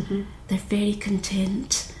contentment. They're very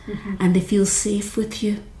content, and they feel safe with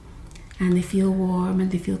you, and they feel warm,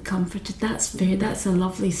 and they feel comforted. That's a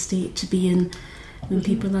lovely state to be in when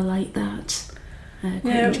people are like that. I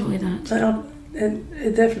quite enjoy that.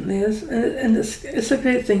 It definitely is, and it's a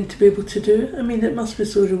great thing to be able to do. I mean, it must be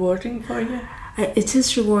so rewarding for you. It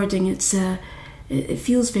is rewarding. It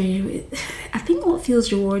feels very. I think what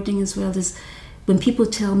feels rewarding as well is when people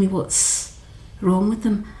tell me what's wrong with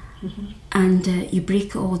them, and you break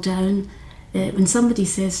it all down. When somebody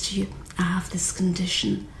says to you, I have this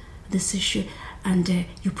condition, this issue, and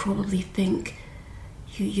you probably think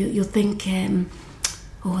you'll think,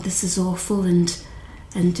 oh, this is awful, and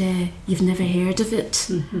you've never heard of it.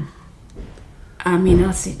 I mean,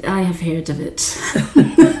 I have heard of it.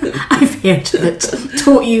 I've heard of it.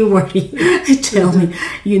 Don't you worry. Tell me,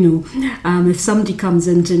 you know, if somebody comes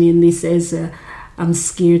into me and they says, I'm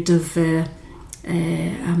scared of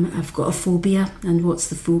I've got a phobia, and what's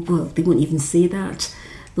the phobia? Well, they won't even say that.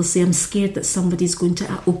 They'll say, I'm scared that somebody's going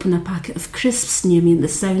to open a packet of crisps near me, and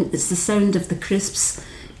it's the sound of the crisps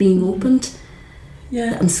being opened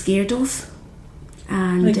that I'm scared of.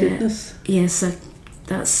 And my goodness. Yes,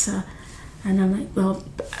 that's and I'm like, well,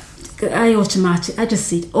 I just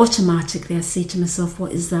say automatically, I say to myself,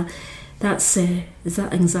 what is that? Is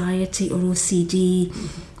that anxiety or OCD?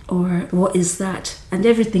 Or what is that? And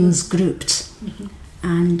everything's grouped,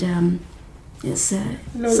 and it's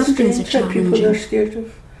some things are challenging. People are scared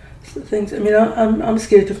of things. I mean, I'm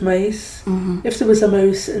scared of mice. If there was a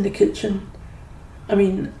mouse in the kitchen, I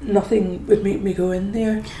mean, nothing would make me go in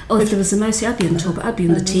there. Oh, if there was a mouse, I'd be on top. I'd be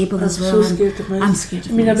on the table as well. I'm so scared of mice. I'm scared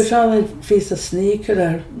of mice. I mean, I would rather face a snake or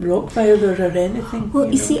a rottweiler or anything.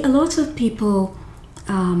 Well, you see, a lot of people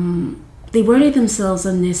they worry themselves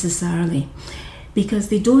unnecessarily, because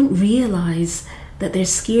they don't realise that they're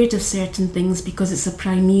scared of certain things because it's a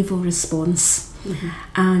primeval response.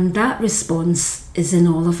 And that response is in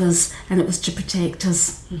all of us, and it was to protect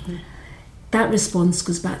us. That response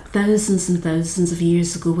goes back thousands and thousands of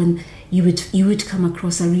years ago, when you would come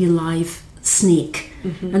across a real live snake.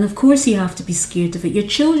 And of course you have to be scared of it. Your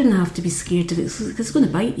children have to be scared of it because it's going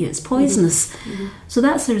to bite you. It's poisonous. So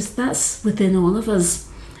that's within all of us.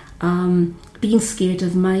 Being scared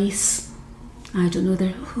of mice, I don't know,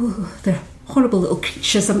 they're horrible little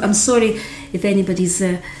creatures. I'm sorry if anybody's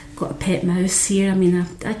got a pet mouse here. I mean,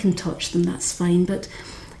 I can touch them, that's fine, but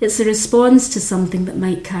it's a response to something that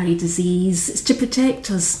might carry disease. It's to protect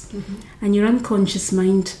us, and your unconscious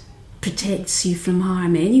mind protects you from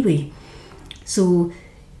harm anyway. So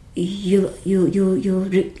you'll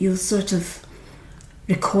sort of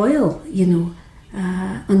recoil,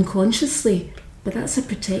 unconsciously, but that's a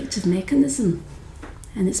protective mechanism.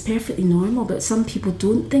 And it's perfectly normal, but some people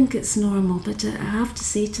don't think it's normal. But I have to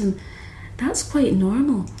say to them, that's quite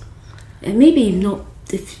normal. It maybe not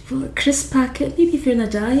if a crisp packet, maybe if you're on a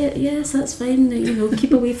diet, yes, that's fine.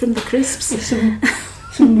 Keep away from the crisps.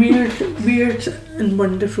 Some weird and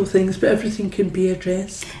wonderful things, but everything can be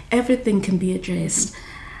addressed. Everything can be addressed.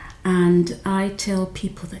 And I tell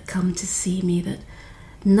people that come to see me that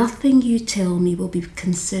nothing you tell me will be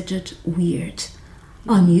considered weird.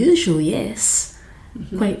 Unusual, yes.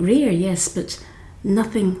 Quite rare, yes, but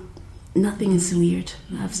nothing is weird.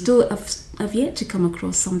 I've yet to come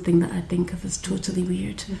across something that I think of as totally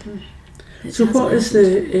weird. So what is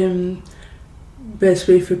the best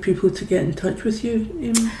way for people to get in touch with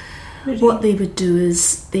you? What they would do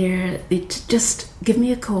is they'd just give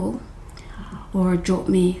me a call or drop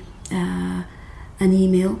me an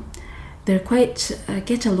email. I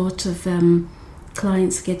get a lot of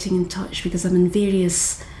clients getting in touch because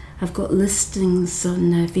I've got listings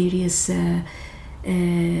on various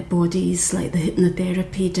bodies like the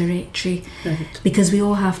hypnotherapy directory, right. Because we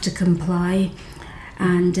all have to comply,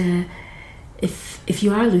 and if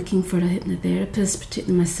you are looking for a hypnotherapist,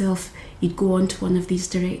 particularly myself, you'd go on to one of these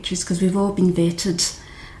directories because we've all been vetted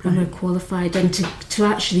and we're qualified, and to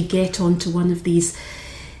actually get onto one of these,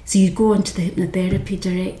 so you'd go onto the hypnotherapy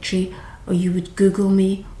directory, or you would Google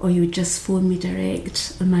me, or you would just phone me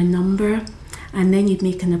direct on my number, and then you'd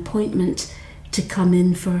make an appointment to come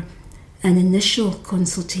in for an initial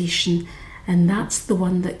consultation, and that's the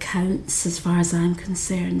one that counts as far as I'm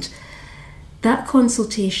concerned. That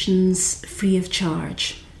consultation's free of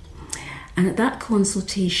charge, and at that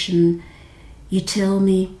consultation you tell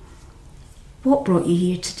me what brought you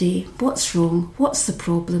here today, what's wrong, what's the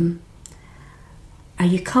problem, are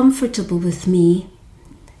you comfortable with me,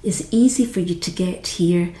 is it easy for you to get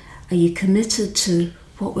here, are you committed to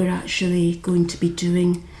what we're actually going to be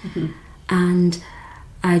doing. And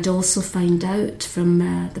I'd also find out from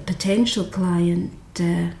the potential client,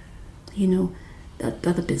 other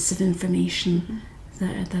bits of information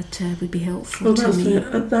that would be helpful to me.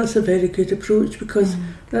 That's a very good approach, because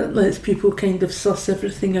that lets people kind of suss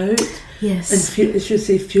everything out. Yes. And feel, as you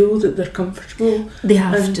say, feel that they're comfortable. They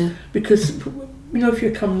have to. Because, if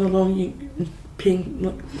you're coming along, you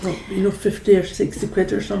paying 50 or 60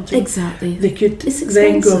 quid or something. Exactly. They could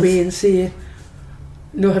then go away and say,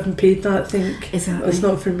 no, having paid that, think it's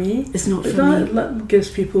not for me. It's not for me. That gives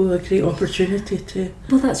people a great opportunity to.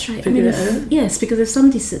 Well, that's right. Figure it out. Yes, because if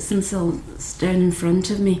somebody sits themselves down in front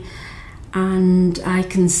of me, and I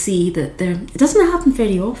can see that it doesn't happen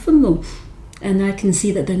very often though, and I can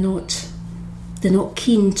see that they're not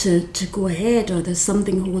keen to go ahead, or there's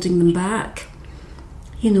something holding them back.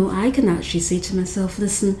 I can actually say to myself,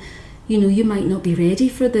 listen, you might not be ready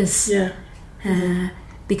for this. Yeah.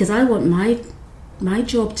 Because I want my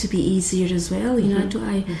job to be easier as well, and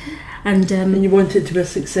you want it to be a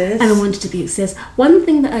success. And I want it to be a success. One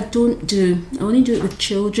thing that I don't do, I only do it with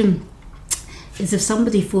children, is if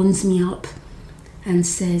somebody phones me up and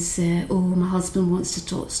says, my husband wants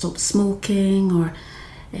to stop smoking, or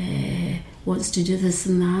wants to do this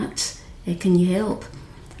and that, can you help?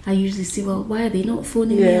 I usually say, well, why are they not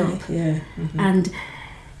phoning me up? Yeah. And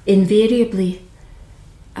invariably,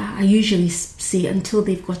 I usually say, until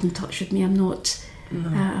they've got in touch with me, I'm not.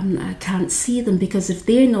 I can't see them, because if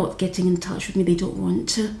they're not getting in touch with me, they don't want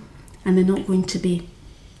to, and they're not going to be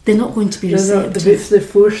receptive. They're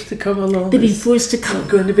forced to come along. They've been forced to come.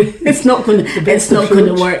 It's not going to be. It's not going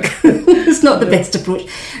to work. It's not the best approach.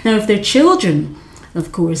 Now, if they're children,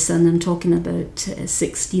 of course, and I'm talking about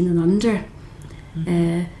 16 and under,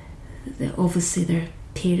 obviously their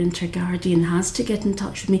parent or guardian has to get in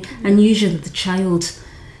touch with me, and usually the child,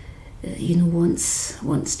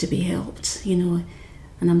 wants to be helped,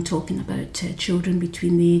 and I'm talking about children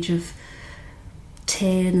between the age of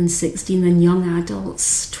 10 and 16, and young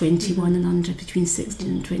adults 21 and under, between 16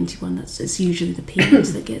 and 21. It's usually the parent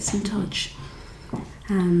that gets in touch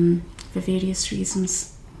for various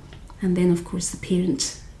reasons, and then of course the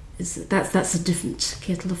parent that's a different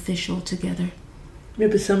kettle of fish altogether.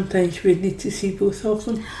 Maybe sometimes we need to see both of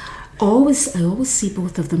them. I always see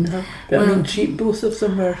both of them. But treat both of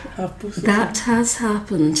them, or have both of them. That has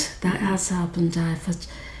happened.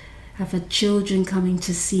 I've had children coming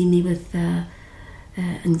to see me with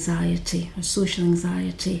anxiety, or social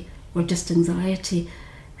anxiety, or just anxiety,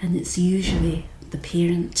 and it's usually the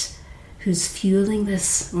parent who's fueling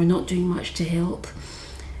this, or not doing much to help.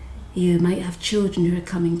 You might have children who are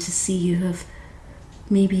coming to see you who have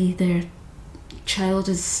maybe their child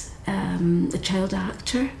is a child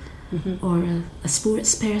actor, or a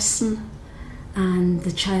sports person, and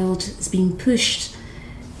the child is being pushed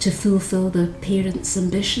to fulfill the parents'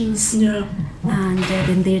 ambitions, and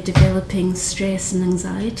then they're developing stress and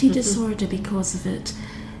anxiety disorder because of it.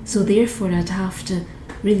 So therefore I'd have to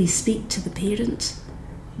really speak to the parent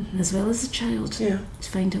as well as the child, Yeah. to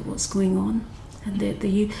find out what's going on. And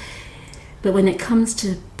but when it comes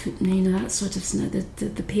to that sort of,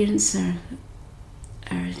 the parents are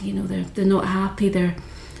they're not happy.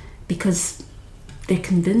 Because they're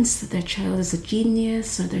convinced that their child is a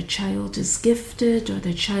genius, or their child is gifted, or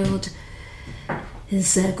their child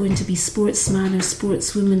is going to be sportsman or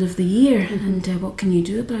sportswoman of the year. And what can you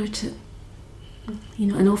do about it?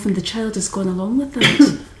 And often the child has gone along with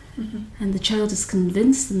that. And the child has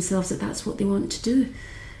convinced themselves that that's what they want to do,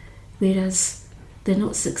 whereas they're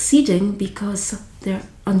not succeeding because they're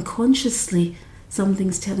unconsciously,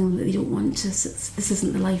 something's telling them that they don't want to. This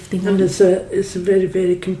isn't the life they want. And it's very,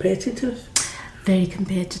 very competitive. Very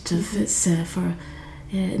competitive. It's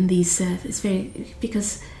in these. It's very,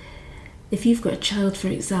 because if you've got a child, for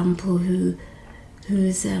example,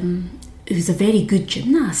 who's a very good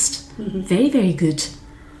gymnast, very, very good.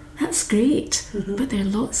 That's great, but there are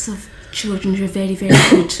lots of children who are very, very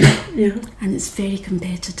good, and it's very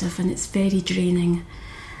competitive and it's very draining,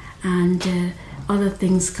 and other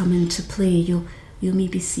things come into play. You'll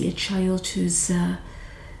maybe see a child who's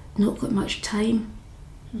not got much time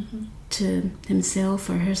to himself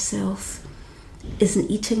or herself,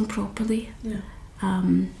 isn't eating properly,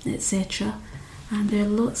 etc. And there are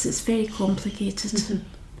lots. It's very complicated.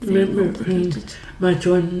 Very complicated. My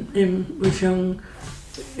John was young.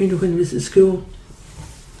 When he was at school,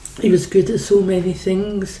 he was good at so many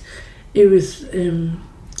things. He was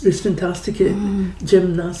fantastic at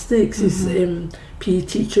gymnastics. His PE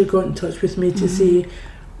teacher got in touch with me to say,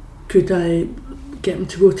 could I get him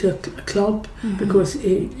to go to a club, because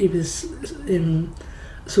he was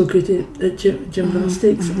so good at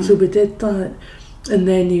gymnastics. So we did that, and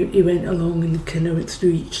then he went along and kind of went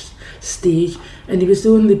through each stage, and he was the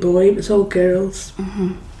only boy. It was all girls.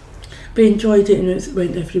 But he enjoyed it, and it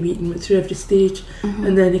went every week and went through every stage.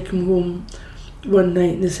 And then he came home one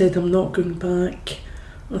night and he said, I'm not going back.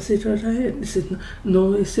 I said, all right. He said,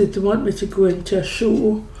 no. He said, they want me to go into a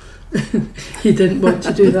show. He didn't want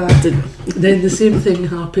to do that. And then the same thing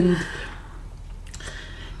happened.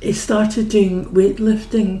 He started doing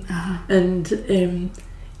weightlifting, and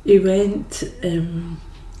he went...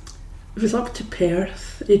 it was up to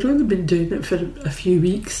Perth. He'd only been doing it for a few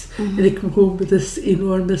weeks, and he came home with this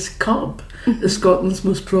enormous cup, the Scotland's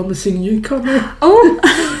most promising newcomer. Oh!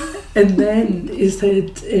 And then he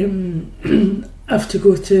said, I have to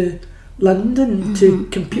go to London to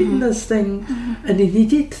compete in this thing, and he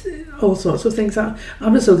needed all sorts of things. I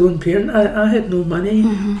was a lone parent. I had no money.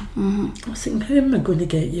 I was thinking, how am I going to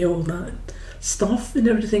get you all that stuff and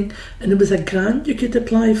everything? And there was a grant you could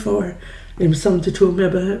apply for. Somebody told me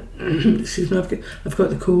about it. Excuse me, I've got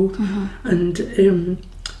the cold. And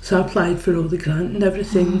so I applied for all the grant and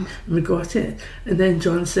everything, and we got it. And then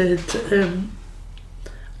John said,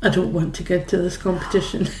 I don't want to get to this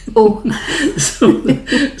competition. Oh.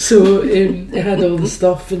 so he had all the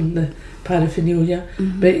stuff and the paraphernalia,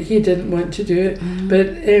 but he didn't want to do it.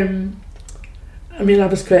 But I mean, I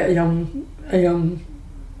was quite a young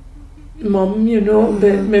mum,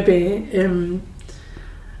 but maybe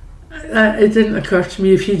it didn't occur to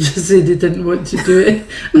me if he just said he didn't want to do it.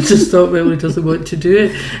 I just thought, well, he doesn't want to do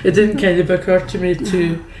it. It didn't kind of occur to me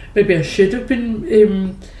to maybe I should have been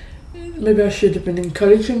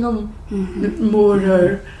encouraging him more,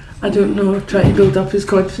 or I don't know, try to build up his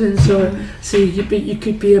confidence, or say you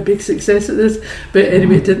could be a big success at this. But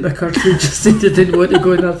anyway, it didn't occur to me. Just said he didn't want to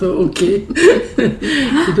go, and I thought, okay,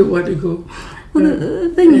 you don't want to go. Well,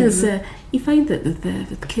 the thing is, you find that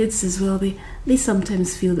with kids as well, they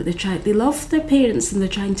sometimes feel that they love their parents and they're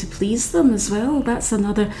trying to please them as well. That's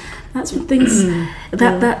when things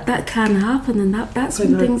that can happen, and that's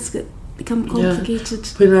when things become complicated.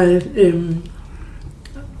 When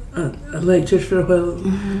I lectured for a while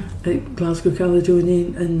at Glasgow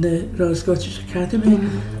Caledonian and the Royal Scottish Academy,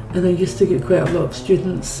 and I used to get quite a lot of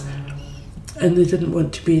students, and they didn't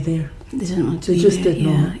want to be there. They didn't want to be there. They just did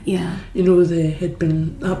not. Yeah. They had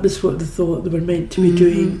been, that was what they thought they were meant to be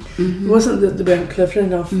doing. It wasn't that they weren't clever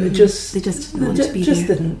enough, they just didn't want to be there.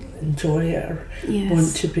 Didn't enjoy it or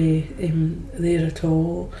want to be there at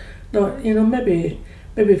all. Not, maybe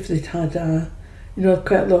if they'd had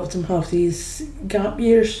quite a lot of them have these gap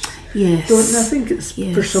years. Yes. I think it's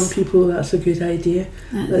for some people that's a good idea.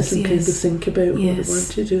 Let them kind of think about what they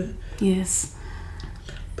want to do. Yes.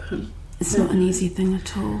 But it's not an easy thing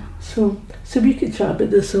at all. So we could chat about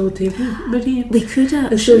this all day, Marie. We could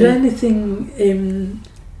actually. Is there anything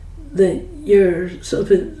that you're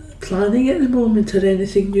sort of planning at the moment, or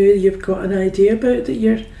anything new you've got an idea about that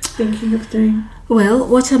you're thinking of doing? Well,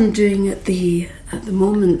 what I'm doing at the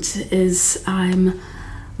moment is I'm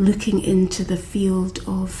looking into the field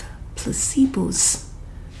of placebos.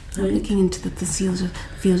 I'm looking into the field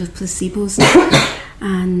of placebos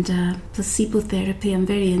and placebo therapy. I'm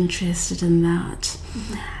very interested in that.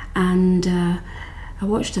 And I've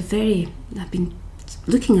been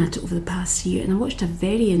looking at it over the past year, and I watched a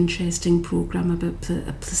very interesting programme about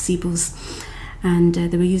placebos, and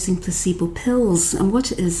they were using placebo pills. And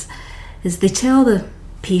what it is they tell the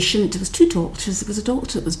patient, it was two doctors, it was a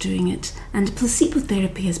doctor that was doing it, and placebo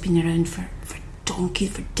therapy has been around for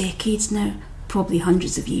decades now, probably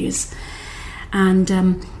hundreds of years. And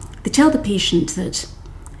they tell the patient that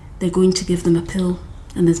they're going to give them a pill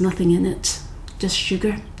and there's nothing in it, just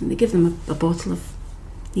sugar, and they give them a bottle of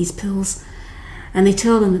these pills, and they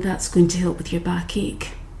tell them that that's going to help with your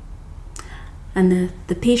backache. And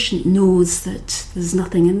the patient knows that there's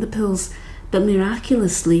nothing in the pills, but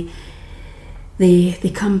miraculously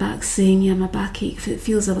they come back saying, yeah, my backache, it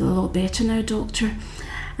feels a lot better now, doctor.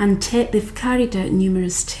 And they've carried out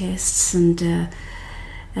numerous tests and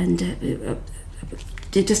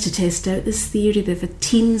just to test out this theory. They've had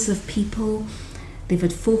teams of people, they've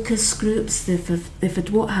had focus groups, they've had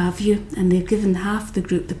what have you, and they've given half the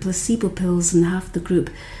group the placebo pills and half the group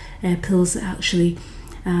pills that actually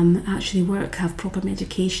work, have proper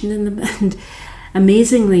medication in them. And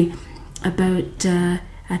amazingly, about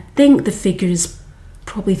I think the figure is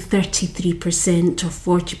probably 33% or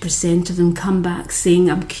 40% of them come back saying,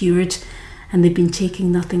 I'm cured, and they've been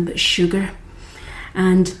taking nothing but sugar.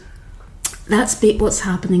 And that's what's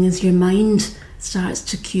happening is your mind starts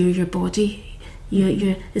to cure your body.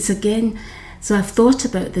 It's again, so I've thought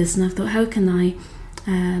about this, and I've thought, how can I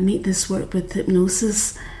make this work with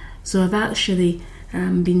hypnosis? So I've actually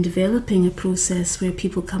been developing a process where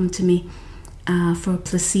people come to me for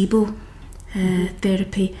placebo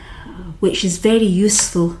therapy, which is very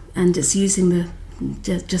useful, and it's using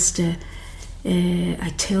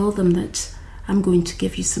I tell them that I'm going to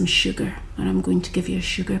give you some sugar, or I'm going to give you a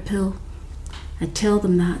sugar pill. I tell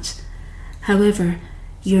them that. However,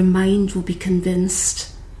 your mind will be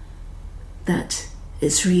convinced that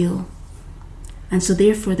it's real, and so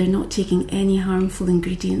therefore they're not taking any harmful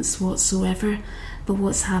ingredients whatsoever, but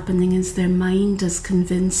what's happening is their mind has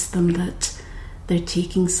convinced them that they're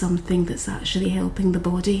taking something that's actually helping the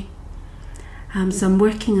body. So I'm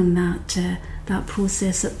working on that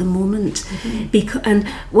process at the moment. And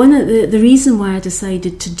one of the reason why I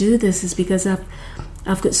decided to do this is because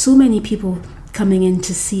I've got so many people coming in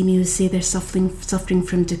to see me who say they're suffering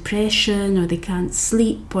from depression, or they can't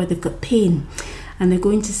sleep, or they've got pain, and they're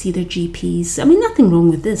going to see their GPs. I mean, nothing wrong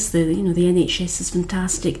with this. The NHS is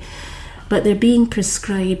fantastic, but they're being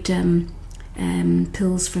prescribed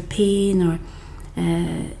pills for pain, or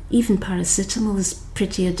even paracetamol is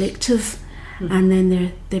pretty addictive, and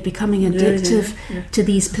then they're becoming addictive to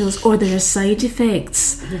these pills, or there are side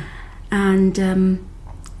effects, and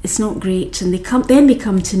it's not great. And they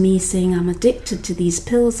come to me saying, I'm addicted to these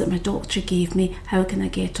pills that my doctor gave me, how can I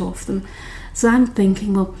get off them? So I'm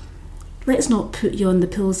thinking, well, let's not put you on the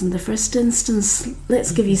pills in the first instance,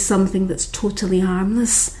 let's give you something that's totally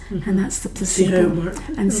harmless, and that's the placebo,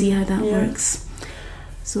 and see how that works.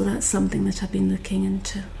 So that's something that I've been looking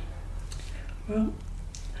into. Well,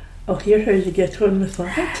 I'll hear how you get on with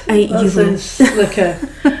that. That sounds like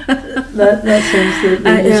that sounds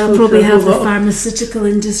like I'll probably have the pharmaceutical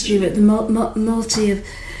industry with the multi-million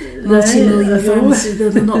firms.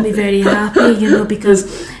 They'll not be very happy, because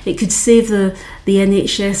it could save the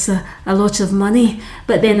NHS a lot of money,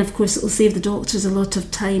 but then of course it will save the doctors a lot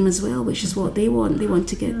of time as well, which is what they want. They want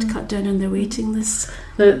to get cut down on their waiting lists.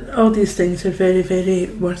 All these things are very, very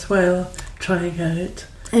worthwhile trying out.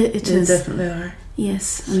 It is. They definitely are.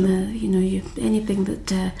 Yes, and anything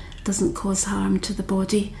that doesn't cause harm to the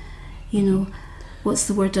body, what's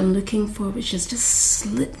the word I'm looking for, which has just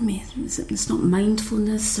slipped me. It's not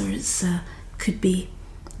mindfulness, or it's could be.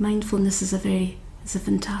 Mindfulness is a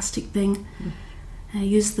fantastic thing.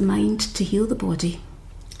 Use the mind to heal the body.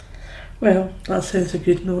 Well, that sounds a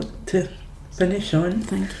good note to finish on.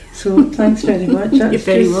 Thank you. So thanks very much. You're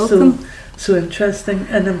very welcome. So interesting,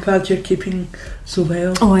 and I'm glad you're keeping so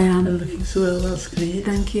well. Oh, I am. And looking so well. That's great.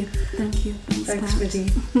 Thank you. Thanks, Marie.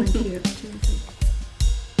 Thank you.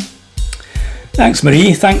 Thanks,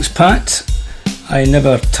 Marie. Thanks, Pat. I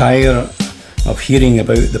never tire of hearing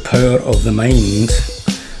about the power of the mind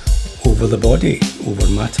over the body, over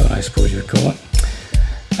matter, I suppose you'd call it.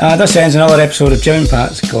 This ends another episode of Jim and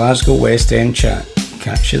Pat's Glasgow West End Chat.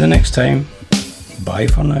 Catch you the next time. Bye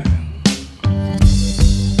for now.